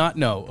 I do not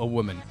know a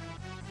woman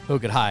who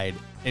could hide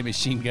a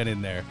machine gun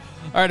in there.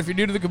 All right, if you're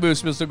new to the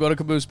Caboose Pistol, go to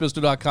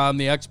caboosepistol.com.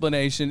 The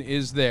explanation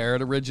is there.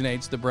 It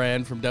originates the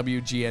brand from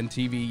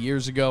WGN-TV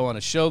years ago on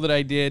a show that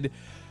I did,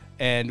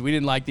 and we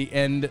didn't like the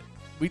end.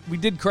 We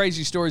did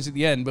crazy stories at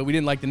the end, but we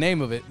didn't like the name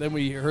of it. Then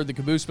we heard the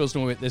Caboose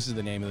Pistol, and we went, this is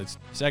the name of this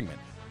segment.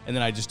 And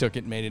then I just took it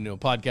and made it into a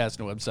podcast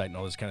and a website and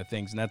all those kind of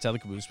things. And that's how the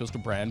Caboose Pistol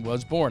brand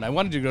was born. I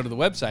wanted to go to the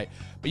website,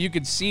 but you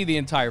could see the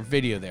entire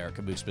video there at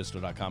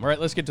caboosepistol.com. All right,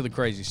 let's get to the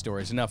crazy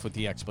stories. Enough with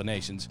the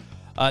explanations.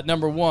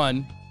 Number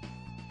one,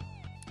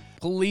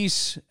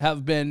 police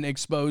have been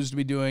exposed to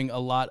be doing a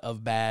lot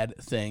of bad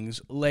things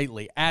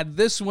lately. Add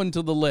this one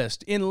to the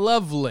list. In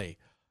lovely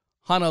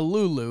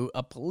Honolulu,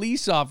 a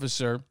police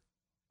officer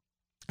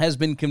has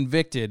been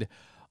convicted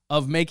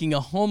of making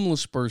a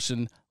homeless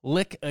person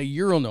lick a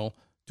urinal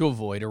to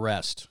avoid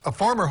arrest. A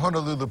former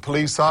Honolulu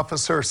police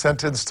officer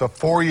sentenced to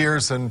 4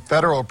 years in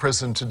federal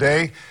prison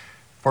today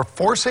for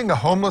forcing a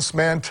homeless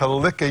man to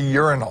lick a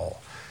urinal.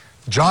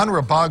 John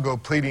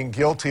Rabago pleading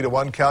guilty to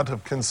one count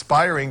of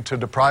conspiring to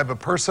deprive a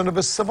person of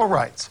his civil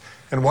rights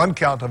and one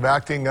count of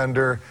acting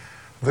under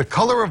the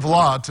color of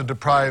law to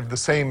deprive the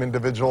same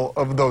individual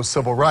of those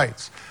civil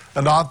rights.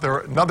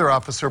 Another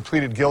officer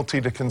pleaded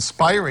guilty to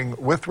conspiring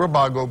with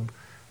Rabago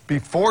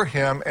before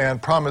him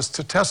and promised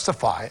to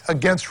testify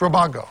against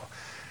Rabago.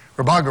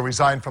 Rabago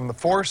resigned from the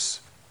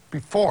force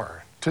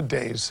before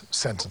today's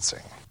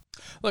sentencing.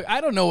 Look,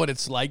 I don't know what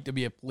it's like to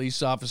be a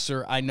police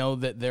officer. I know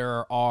that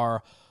there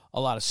are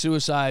a lot of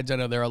suicides. I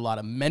know there are a lot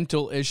of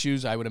mental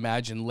issues. I would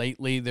imagine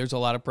lately there's a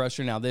lot of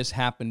pressure. Now, this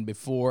happened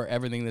before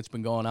everything that's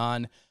been going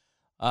on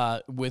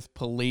with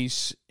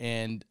police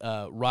and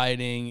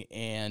rioting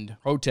and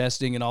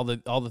protesting and all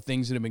the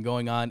things that have been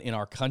going on in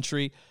our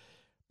country.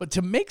 But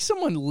to make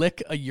someone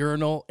lick a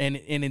urinal and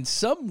in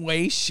some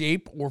way,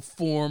 shape, or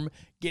form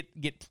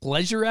get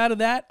pleasure out of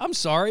that, I'm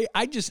sorry.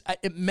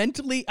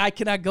 Mentally, I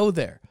cannot go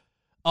there.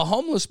 A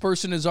homeless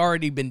person has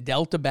already been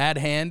dealt a bad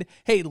hand.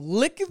 Hey,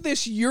 lick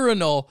this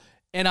urinal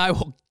and I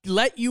will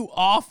let you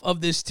off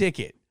of this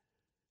ticket.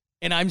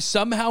 And I'm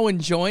somehow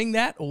enjoying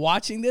that,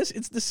 watching this.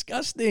 It's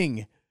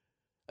disgusting.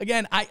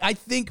 Again, I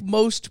think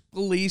most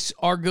police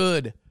are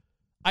good.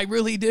 I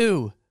really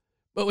do.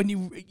 But when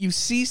you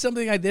see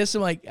something like this,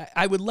 I'm like,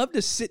 I would love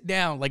to sit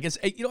down, like, as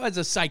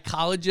a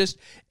psychologist,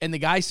 and the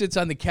guy sits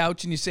on the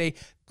couch and you say,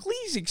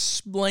 please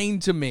explain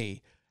to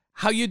me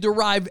how you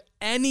derive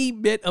any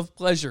bit of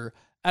pleasure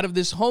out of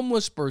this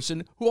homeless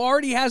person who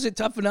already has it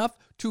tough enough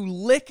to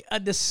lick a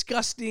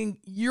disgusting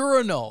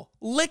urinal.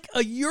 Lick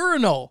a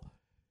urinal.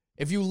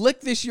 If you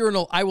lick this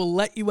urinal, I will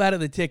let you out of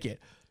the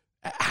ticket.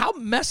 How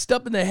messed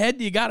up in the head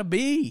do you got to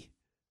be?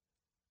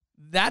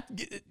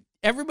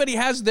 Everybody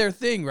has their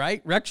thing,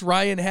 right? Rex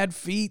Ryan had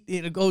feet.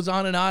 It goes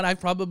on and on. I've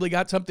probably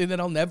got something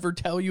that I'll never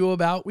tell you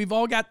about. We've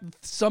all got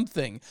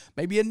something,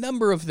 maybe a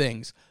number of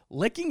things.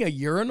 Licking a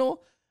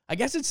urinal? I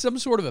guess it's some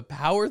sort of a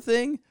power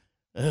thing.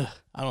 Ugh,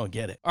 I don't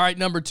get it. All right,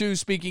 number 2,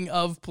 speaking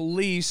of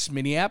police,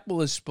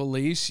 Minneapolis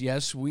police,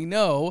 yes, we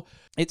know.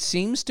 It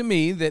seems to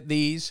me that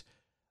these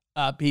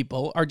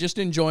people are just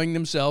enjoying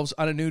themselves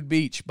on a nude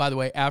beach. By the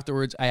way,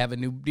 afterwards, I have a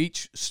nude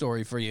beach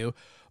story for you.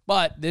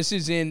 But this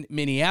is in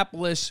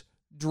Minneapolis.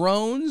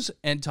 Drones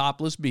and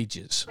topless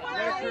beaches.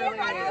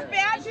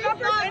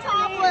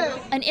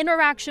 An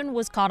interaction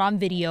was caught on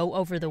video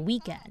over the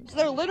weekend.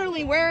 They're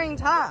literally wearing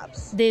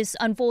tops. This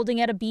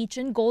unfolding at a beach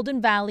in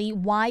Golden Valley,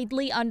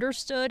 widely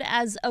understood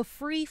as a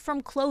free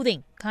from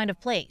clothing kind of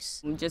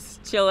place.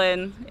 Just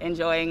chilling,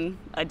 enjoying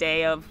a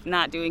day of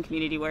not doing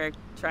community work,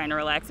 trying to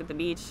relax at the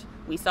beach.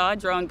 We saw a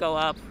drone go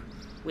up.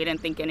 We didn't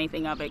think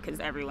anything of it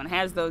because everyone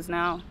has those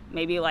now.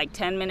 Maybe like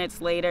 10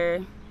 minutes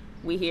later,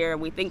 we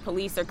think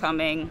police are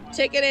coming.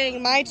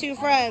 Ticketing my 2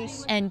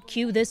 friends. And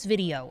cue this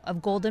video of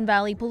Golden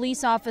Valley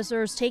police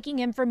officers taking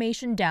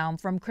information down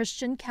from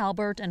Christian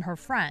Calbert and her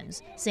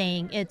friends,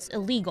 saying it's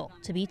illegal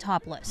to be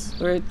topless.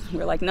 We're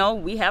like, no,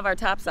 we have our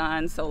tops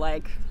on, so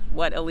like,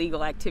 what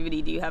illegal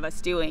activity do you have us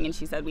doing? And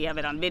she said, we have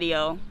it on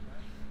video.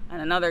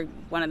 And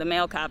one of the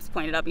male cops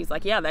pointed up, he's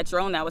like, yeah, that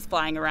drone that was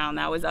flying around,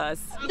 that was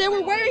us. They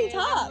were wearing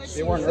tops.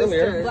 They weren't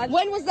earlier.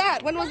 When was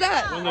that? When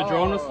the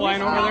drone was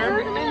flying over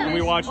there, and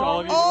we watched all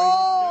of you.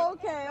 Oh,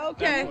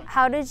 okay.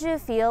 How did you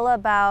feel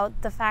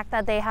about the fact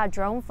that they had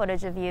drone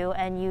footage of you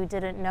and you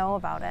didn't know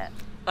about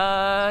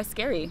it?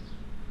 Scary.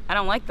 I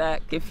don't like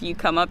that. If you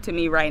come up to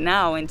me right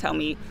now and tell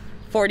me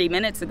 40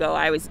 minutes ago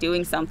I was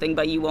doing something,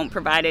 but you won't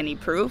provide any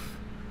proof,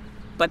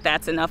 but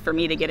that's enough for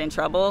me to get in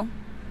trouble,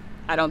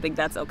 I don't think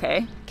that's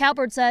okay.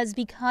 Calbert says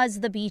because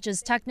the beach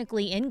is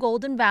technically in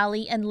Golden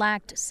Valley and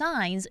lacked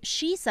signs,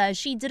 she says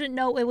she didn't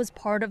know it was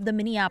part of the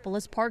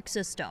Minneapolis park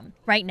system.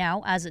 Right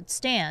now, as it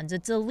stands,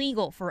 it's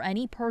illegal for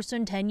any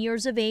person 10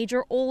 years of age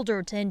or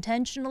older to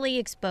intentionally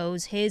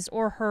expose his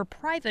or her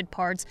private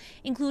parts,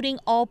 including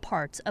all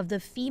parts of the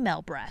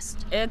female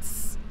breast.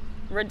 It's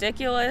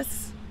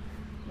ridiculous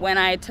when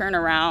I turn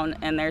around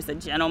and there's a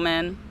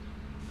gentleman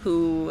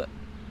who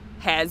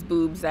has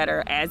boobs that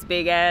are as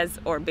big as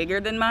or bigger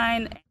than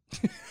mine.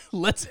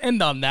 Let's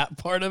end on that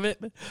part of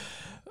it.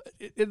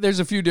 There's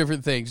a few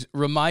different things.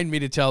 Remind me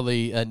to tell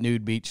the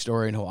nude beach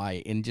story in Hawaii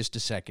in just a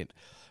second.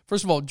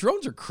 First of all,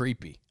 drones are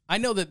creepy. I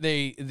know that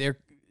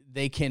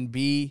they can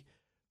be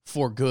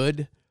for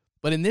good,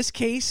 but in this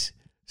case,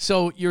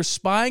 so you're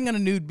spying on a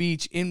nude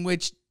beach in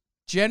which,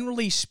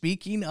 generally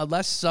speaking,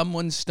 unless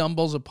someone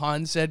stumbles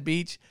upon said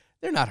beach,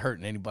 they're not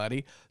hurting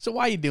anybody. So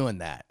why are you doing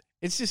that?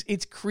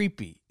 It's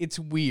creepy. It's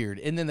weird.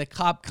 And then the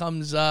cop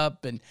comes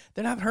up and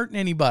they're not hurting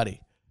anybody.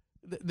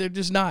 They're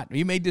just not.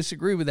 You may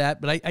disagree with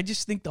that, but I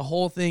just think the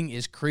whole thing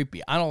is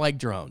creepy. I don't like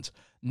drones.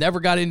 Never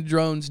got into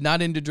drones,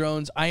 not into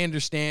drones. I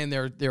understand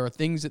there are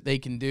things that they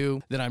can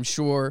do that I'm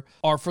sure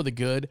are for the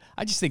good.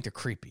 I just think they're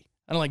creepy.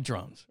 I don't like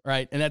drones,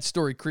 right? And that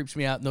story creeps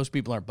me out, and those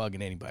people aren't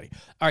bugging anybody.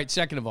 All right,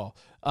 second of all,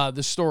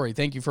 the story.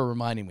 Thank you for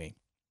reminding me.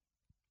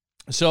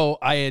 So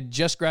I had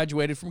just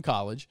graduated from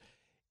college,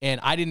 and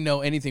I didn't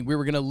know anything. We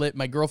were going to live,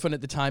 my girlfriend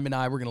at the time and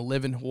I were going to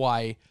live in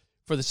Hawaii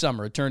for the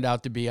summer. It turned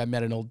out to be, I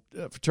met an old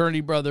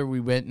fraternity brother. We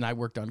went and I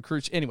worked on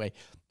cruise. Anyway,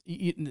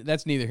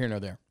 that's neither here nor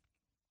there.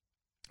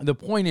 The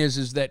point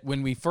is that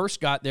when we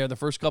first got there, the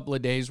first couple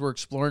of days, we're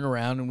exploring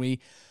around and we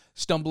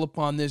stumble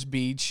upon this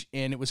beach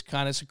and it was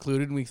kind of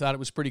secluded and we thought it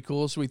was pretty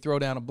cool. So we throw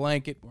down a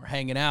blanket, we're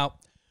hanging out,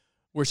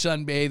 we're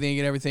sunbathing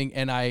and everything.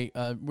 And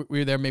we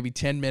were there maybe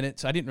 10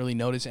 minutes. I didn't really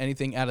notice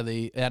anything out of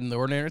the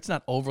ordinary. It's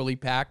not overly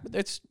packed, but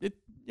it's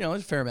a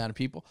fair amount of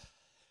people.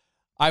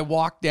 I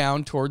walked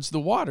down towards the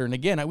water. And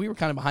again, we were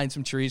kind of behind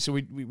some trees, so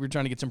we were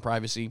trying to get some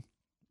privacy.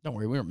 Don't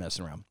worry, we weren't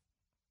messing around.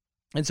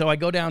 And so I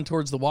go down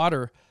towards the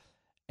water,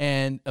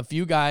 and a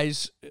few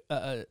guys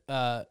and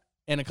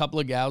a couple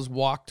of gals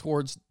walk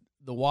towards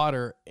the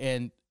water,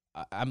 and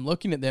I'm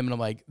looking at them, and I'm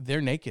like,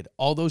 they're naked.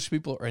 All those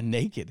people are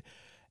naked.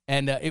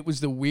 And it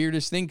was the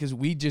weirdest thing because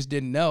we just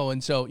didn't know.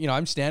 And so,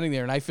 I'm standing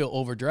there, and I feel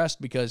overdressed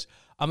because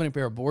I'm in a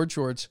pair of board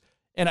shorts,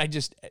 and I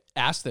just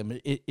asked them,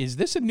 is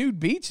this a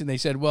nude beach? And they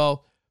said,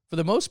 well, for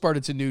the most part,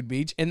 it's a nude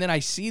beach. And then I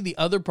see the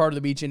other part of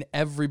the beach, and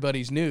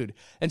everybody's nude.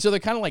 And so they're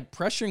kind of like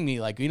pressuring me,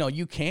 like,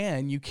 you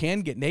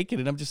can get naked.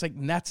 And I'm just like,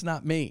 that's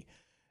not me.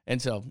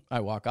 And so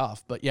I walk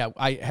off. But yeah,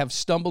 I have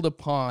stumbled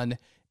upon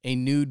a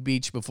nude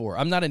beach before.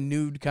 I'm not a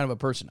nude kind of a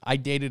person. I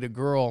dated a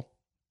girl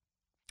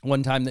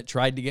one time that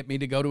tried to get me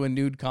to go to a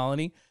nude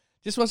colony.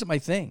 Just wasn't my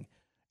thing.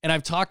 And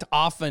I've talked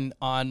often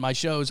on my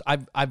shows.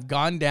 I've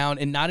gone down,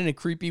 and not in a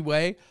creepy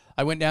way.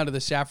 I went down to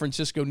the San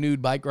Francisco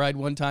nude bike ride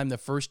one time, the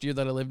first year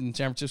that I lived in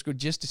San Francisco,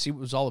 just to see what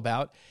it was all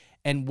about.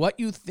 And what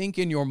you think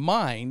in your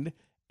mind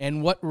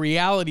and what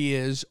reality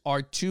is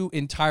are two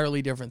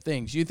entirely different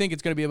things. You think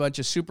it's going to be a bunch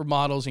of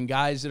supermodels and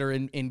guys that are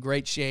in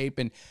great shape,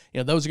 and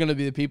those are going to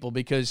be the people,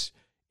 because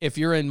if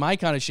you're in my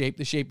kind of shape,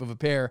 the shape of a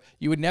pear,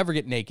 you would never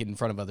get naked in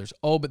front of others.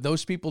 Oh, but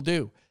those people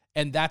do.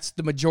 And that's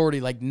the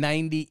majority, like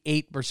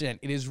 98%.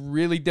 It is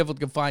really difficult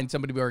to find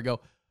somebody where you go,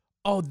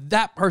 oh,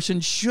 that person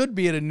should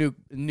be at a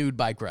nude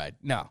bike ride.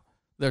 No,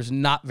 there's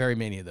not very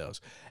many of those.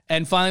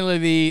 And finally,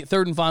 the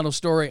third and final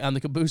story on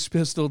the Caboose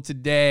Pistol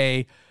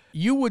today.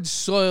 You would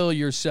soil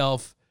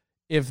yourself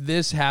if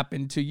this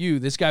happened to you.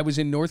 This guy was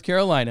in North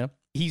Carolina.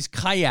 He's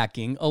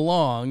kayaking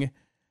along,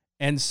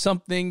 and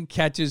something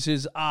catches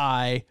his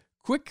eye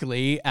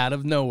quickly out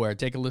of nowhere.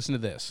 Take a listen to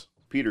this.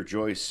 Peter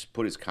Joyce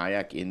put his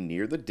kayak in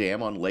near the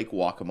dam on Lake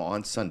Waccamaw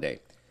on Sunday,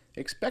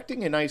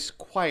 expecting a nice,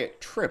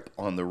 quiet trip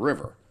on the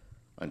river,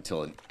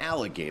 until an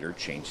alligator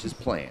changed his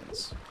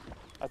plans.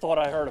 I thought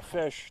I heard a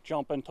fish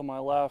jumping to my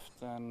left,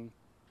 and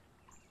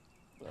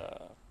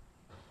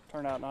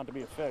turned out not to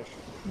be a fish.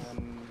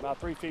 And about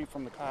 3 feet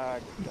from the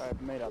kayak, I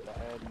made out the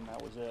head, and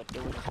that was it.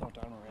 There was just no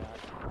time to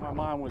react. My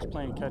mind was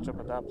playing catch up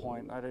at that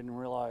point. I didn't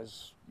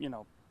realize,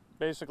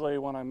 basically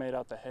when I made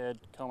out the head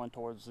coming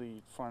towards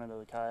the front end of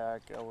the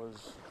kayak, I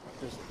was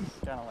just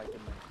kind of like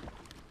in,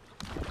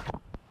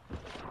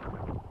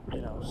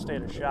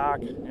 state of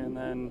shock. And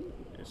then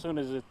as soon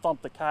as it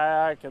thumped the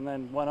kayak and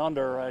then went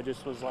under, I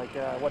just was like,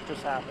 what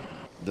just happened?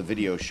 The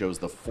video shows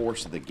the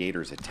force of the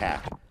gator's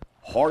attack,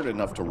 hard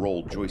enough to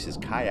roll Joyce's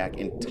kayak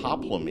and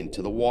topple him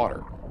into the water.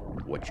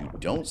 What you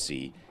don't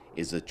see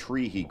is a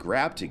tree he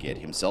grabbed to get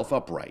himself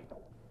upright.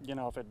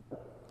 If it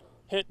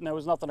hit and there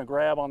was nothing to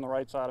grab on the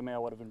right side of me, I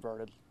would have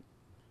inverted,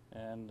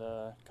 and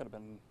could have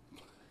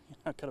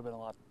been a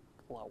lot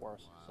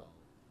worse. So.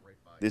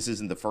 This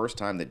isn't the first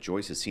time that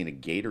Joyce has seen a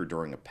gator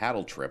during a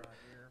paddle trip,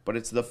 but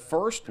it's the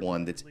first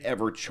one that's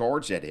ever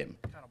charged at him.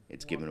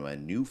 It's given him a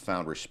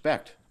newfound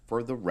respect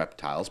for the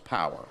reptile's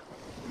power.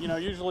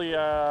 Usually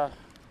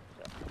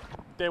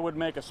they would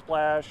make a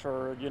splash,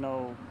 or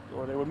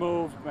they would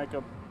move, make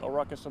a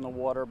ruckus in the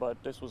water,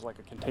 but this was like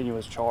a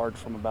continuous charge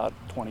from about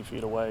 20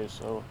 feet away,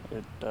 so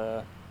it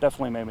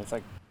definitely made me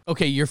think.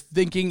 Okay, you're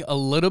thinking a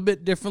little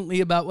bit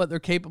differently about what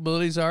their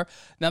capabilities are.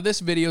 Now, this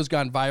video's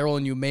gone viral,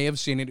 and you may have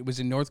seen it. It was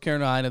in North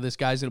Carolina. This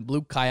guy's in a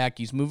blue kayak.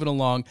 He's moving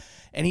along,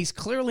 and he's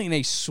clearly in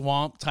a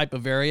swamp type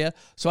of area.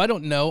 So I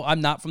don't know.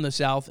 I'm not from the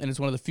South, and it's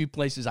one of the few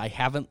places I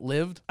haven't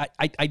lived.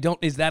 I don't.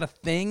 Is that a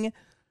thing?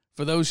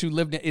 For those who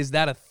lived, is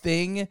that a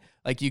thing?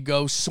 Like you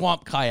go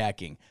swamp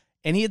kayaking.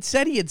 And he had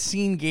said he had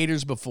seen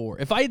gators before.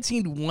 If I had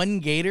seen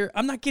one gator,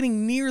 I'm not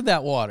getting near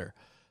that water.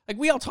 Like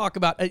we all talk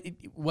about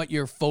what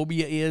your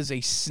phobia is,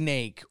 a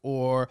snake,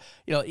 or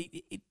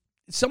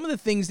some of the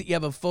things that you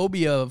have a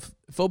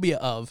phobia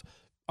of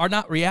are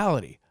not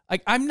reality.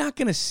 Like I'm not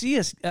going to see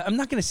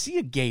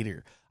a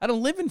gator. I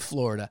don't live in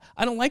Florida.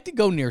 I don't like to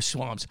go near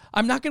swamps.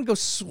 I'm not going to go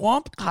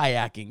swamp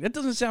kayaking. That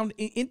doesn't sound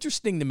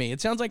interesting to me.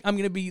 It sounds like I'm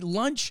going to be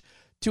lunch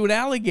to an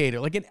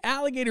alligator. Like an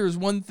alligator is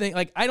one thing.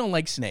 Like I don't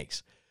like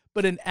snakes.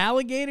 But an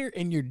alligator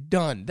and you're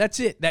done. That's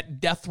it. That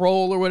death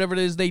roll or whatever it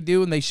is they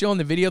do, and they show in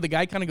the video, the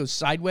guy kind of goes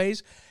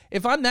sideways.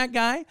 If I'm that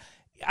guy,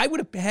 I would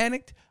have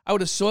panicked. I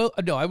would have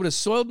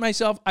soiled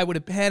myself. I would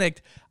have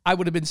panicked. I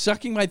would have been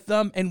sucking my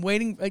thumb and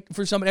waiting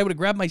for somebody. I would have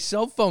grabbed my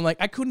cell phone. Like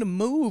I couldn't have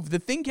moved. The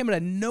thing came out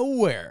of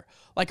nowhere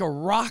like a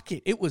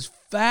rocket. It was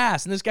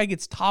fast, and this guy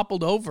gets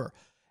toppled over.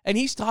 And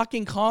he's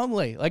talking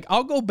calmly. Like,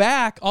 I'll go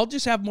back. I'll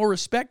just have more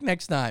respect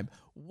next time.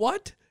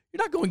 What?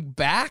 You're not going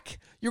back.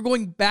 You're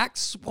going back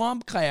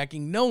swamp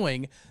kayaking,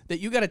 knowing that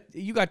you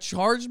got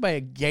charged by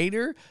a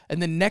gator, and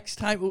the next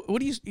time,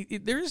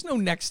 there is no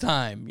next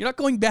time. You're not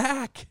going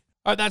back.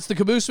 All right, that's the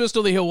Caboose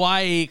Pistol. The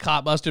Hawaii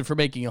cop busted for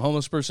making a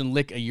homeless person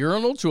lick a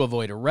urinal to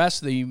avoid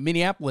arrest. The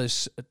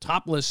Minneapolis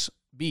topless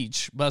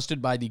beach busted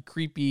by the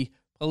creepy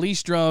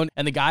police drone,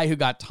 and the guy who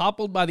got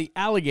toppled by the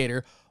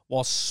alligator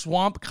while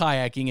swamp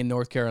kayaking in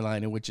North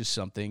Carolina, which is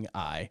something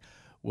I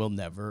will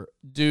never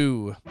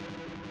do.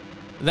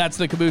 That's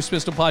the Caboose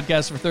Pistol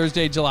Podcast for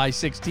Thursday, July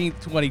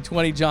 16th,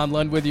 2020. John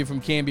Lund with you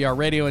from KNBR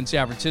Radio in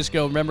San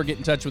Francisco. Remember, get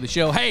in touch with the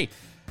show. Hey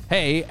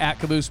at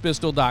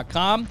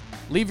caboosepistol.com.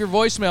 Leave your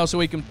voicemail so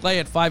we can play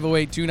at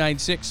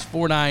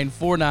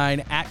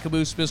 508-296-4949, at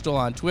Caboose Pistol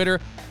on Twitter,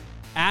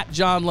 at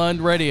John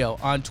Lund Radio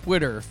on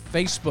Twitter,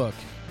 Facebook,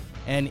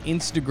 and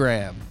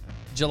Instagram.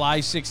 July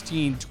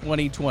 16,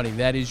 2020.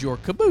 That is your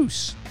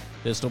Caboose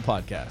Pistol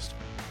Podcast.